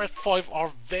 4 and red 5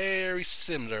 are very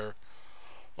similar.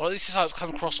 Well, this is how it's come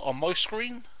across on my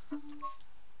screen.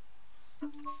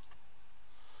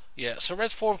 Yeah, so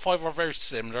red 4 and 5 are very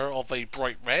similar, of a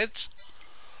bright red.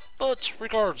 But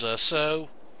regardless, so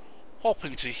hop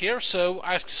into here. So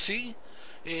as you can see,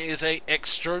 it is a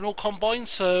external combine.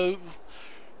 So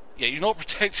yeah, you're not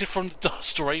protected from the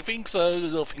dust or anything. So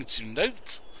there's nothing to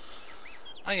note.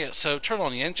 And yeah, so turn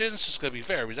on the engine. This is going to be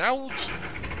very loud.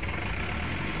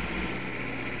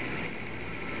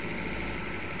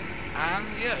 And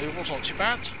yeah, overall's not too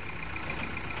bad.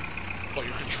 Got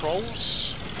your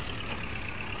controls.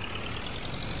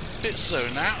 Bit slow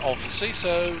now, obviously,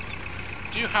 so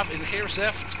do you have indicators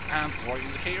left and right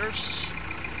indicators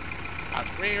at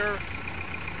the rear,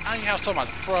 and you have some at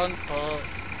the front, but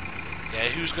yeah,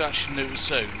 who's going to actually notice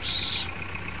those?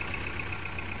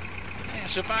 Yeah,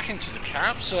 so back into the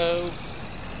cab, so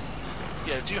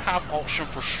yeah, do you have option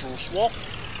for straw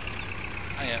swath?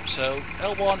 And yeah, so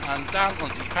L1 and down on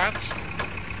the D-pad,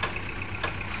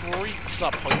 creaks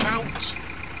that pipe out,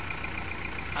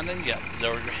 and then yeah,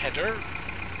 lower your header.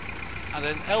 And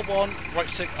then L1, right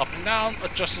stick up and down,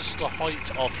 adjusts the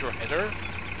height of your header.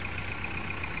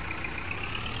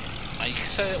 And you can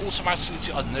set it automatically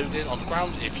to unload it on the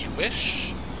ground if you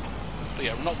wish. But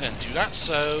yeah, we're not going to do that,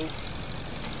 so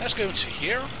let's go into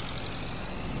here.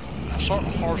 And start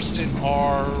harvesting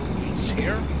our weeds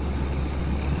here.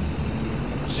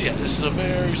 So yeah, this is a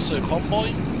very slow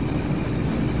combine.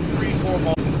 3-4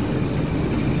 miles.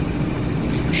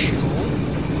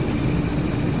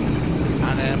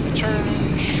 And then if we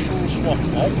turn straw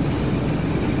swath off,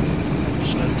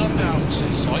 just going to dump it out to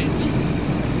the side.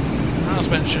 As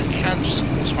mentioned, you can just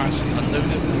automatically unload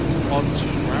it onto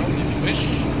the ground if you wish.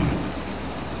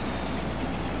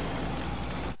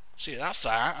 So yeah, that's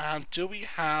that. And do we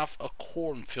have a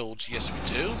cornfield? Yes, we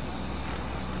do.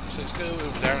 So let's go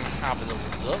over there and have a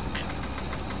little look.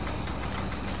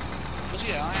 Because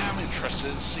yeah, I am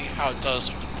interested to see how it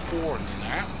does with the corn in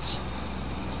that.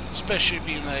 Especially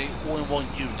being a all-in-one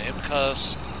unit,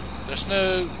 because there's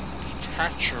no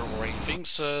detacher or anything,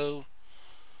 so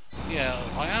yeah,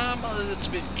 I am a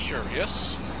little bit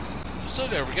curious. So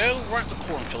there we go, we're at the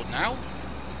cornfield now.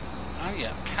 And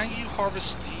yeah, can you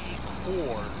harvest the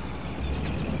corn?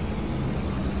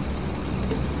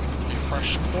 Any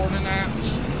fresh corn in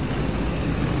that?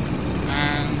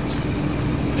 And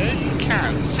no, you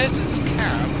can. It says it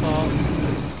can, but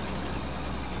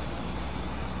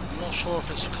I'm not sure if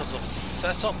it's because of a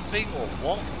setup thing or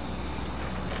what.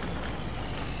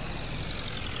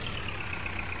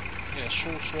 Yeah,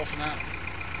 short swath and that.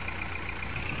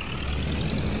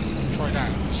 Try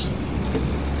that.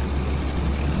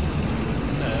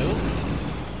 No.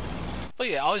 But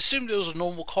yeah, I assumed it was a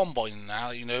normal combine now,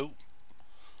 you know.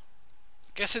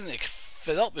 Guessing it could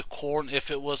fill up with corn if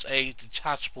it was a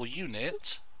detachable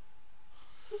unit.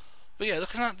 But yeah,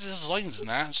 looking at the designs and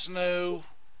that, there's no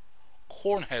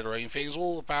corn head or anything. It's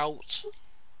all about...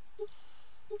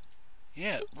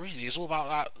 Yeah, really, it's all about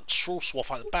that straw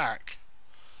swath at the back.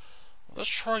 Let's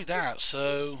try that,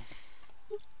 so...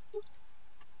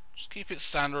 Just keep it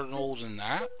standard and old in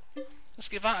that. Let's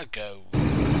give that a go.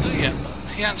 So yeah,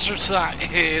 the answer to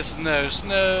that is no. There's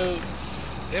no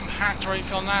impact or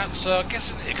anything on that, so I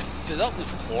guess it can fill up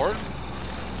with corn.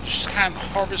 You just can't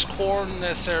harvest corn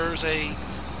unless there's a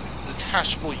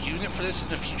detachable unit for this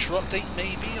in a future update,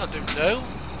 maybe? I don't know.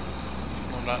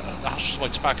 That's just my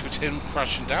tobacco tin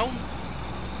crashing down.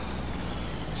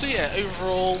 So yeah,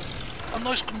 overall, a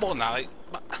nice mod now.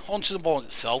 Onto the mod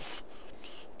itself.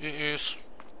 It is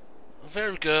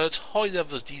very good, high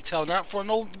level of detail now for an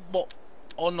old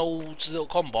little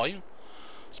combine.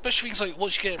 Especially things like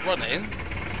once you get it running,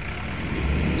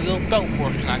 the little belt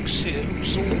working, I can see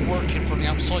it's all working from the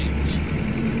outside.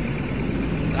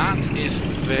 That is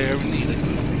very neat,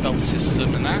 the belt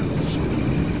system and that.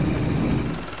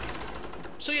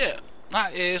 So yeah,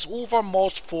 that is all of our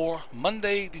mods for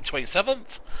Monday the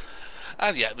 27th.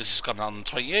 And yeah, this is coming on the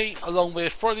 28th, along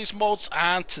with Friday's mods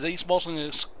and today's mods. I'm going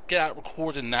to get out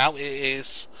recording now. It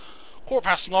is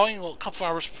 9:15, well, a couple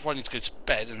of hours before I need to go to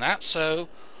bed and that. So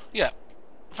yeah,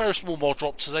 very small mod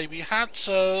drop today we had,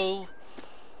 so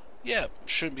yeah,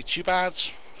 shouldn't be too bad.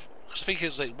 I think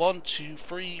it's like 1, 2,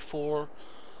 3, 4,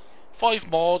 5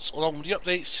 mods, along with the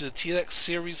updates to the TLX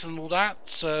series and all that,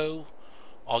 so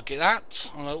I'll get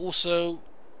that. And I'll also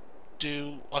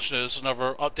do, actually there's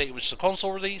another update which is a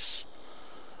console release.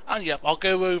 And yep, I'll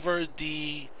go over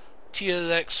the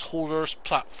TLX holders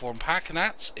platform pack and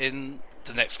that in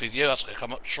the next video. That's going to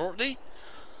come up shortly.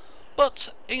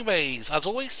 But anyways, as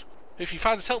always, if you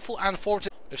found this helpful and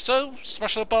informative, if so,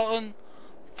 smash that button,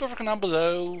 feel free to comment down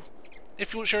below.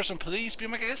 If you want to share some, please be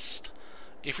my guest.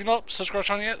 If you're not subscribed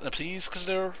to the channel yet, then please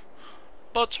consider.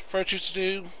 But for what I choose to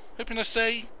do, hope you nice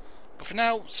day. But for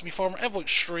now, it's me Farmer Evo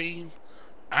Extreme,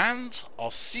 and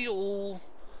I'll see you all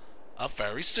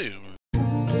very soon.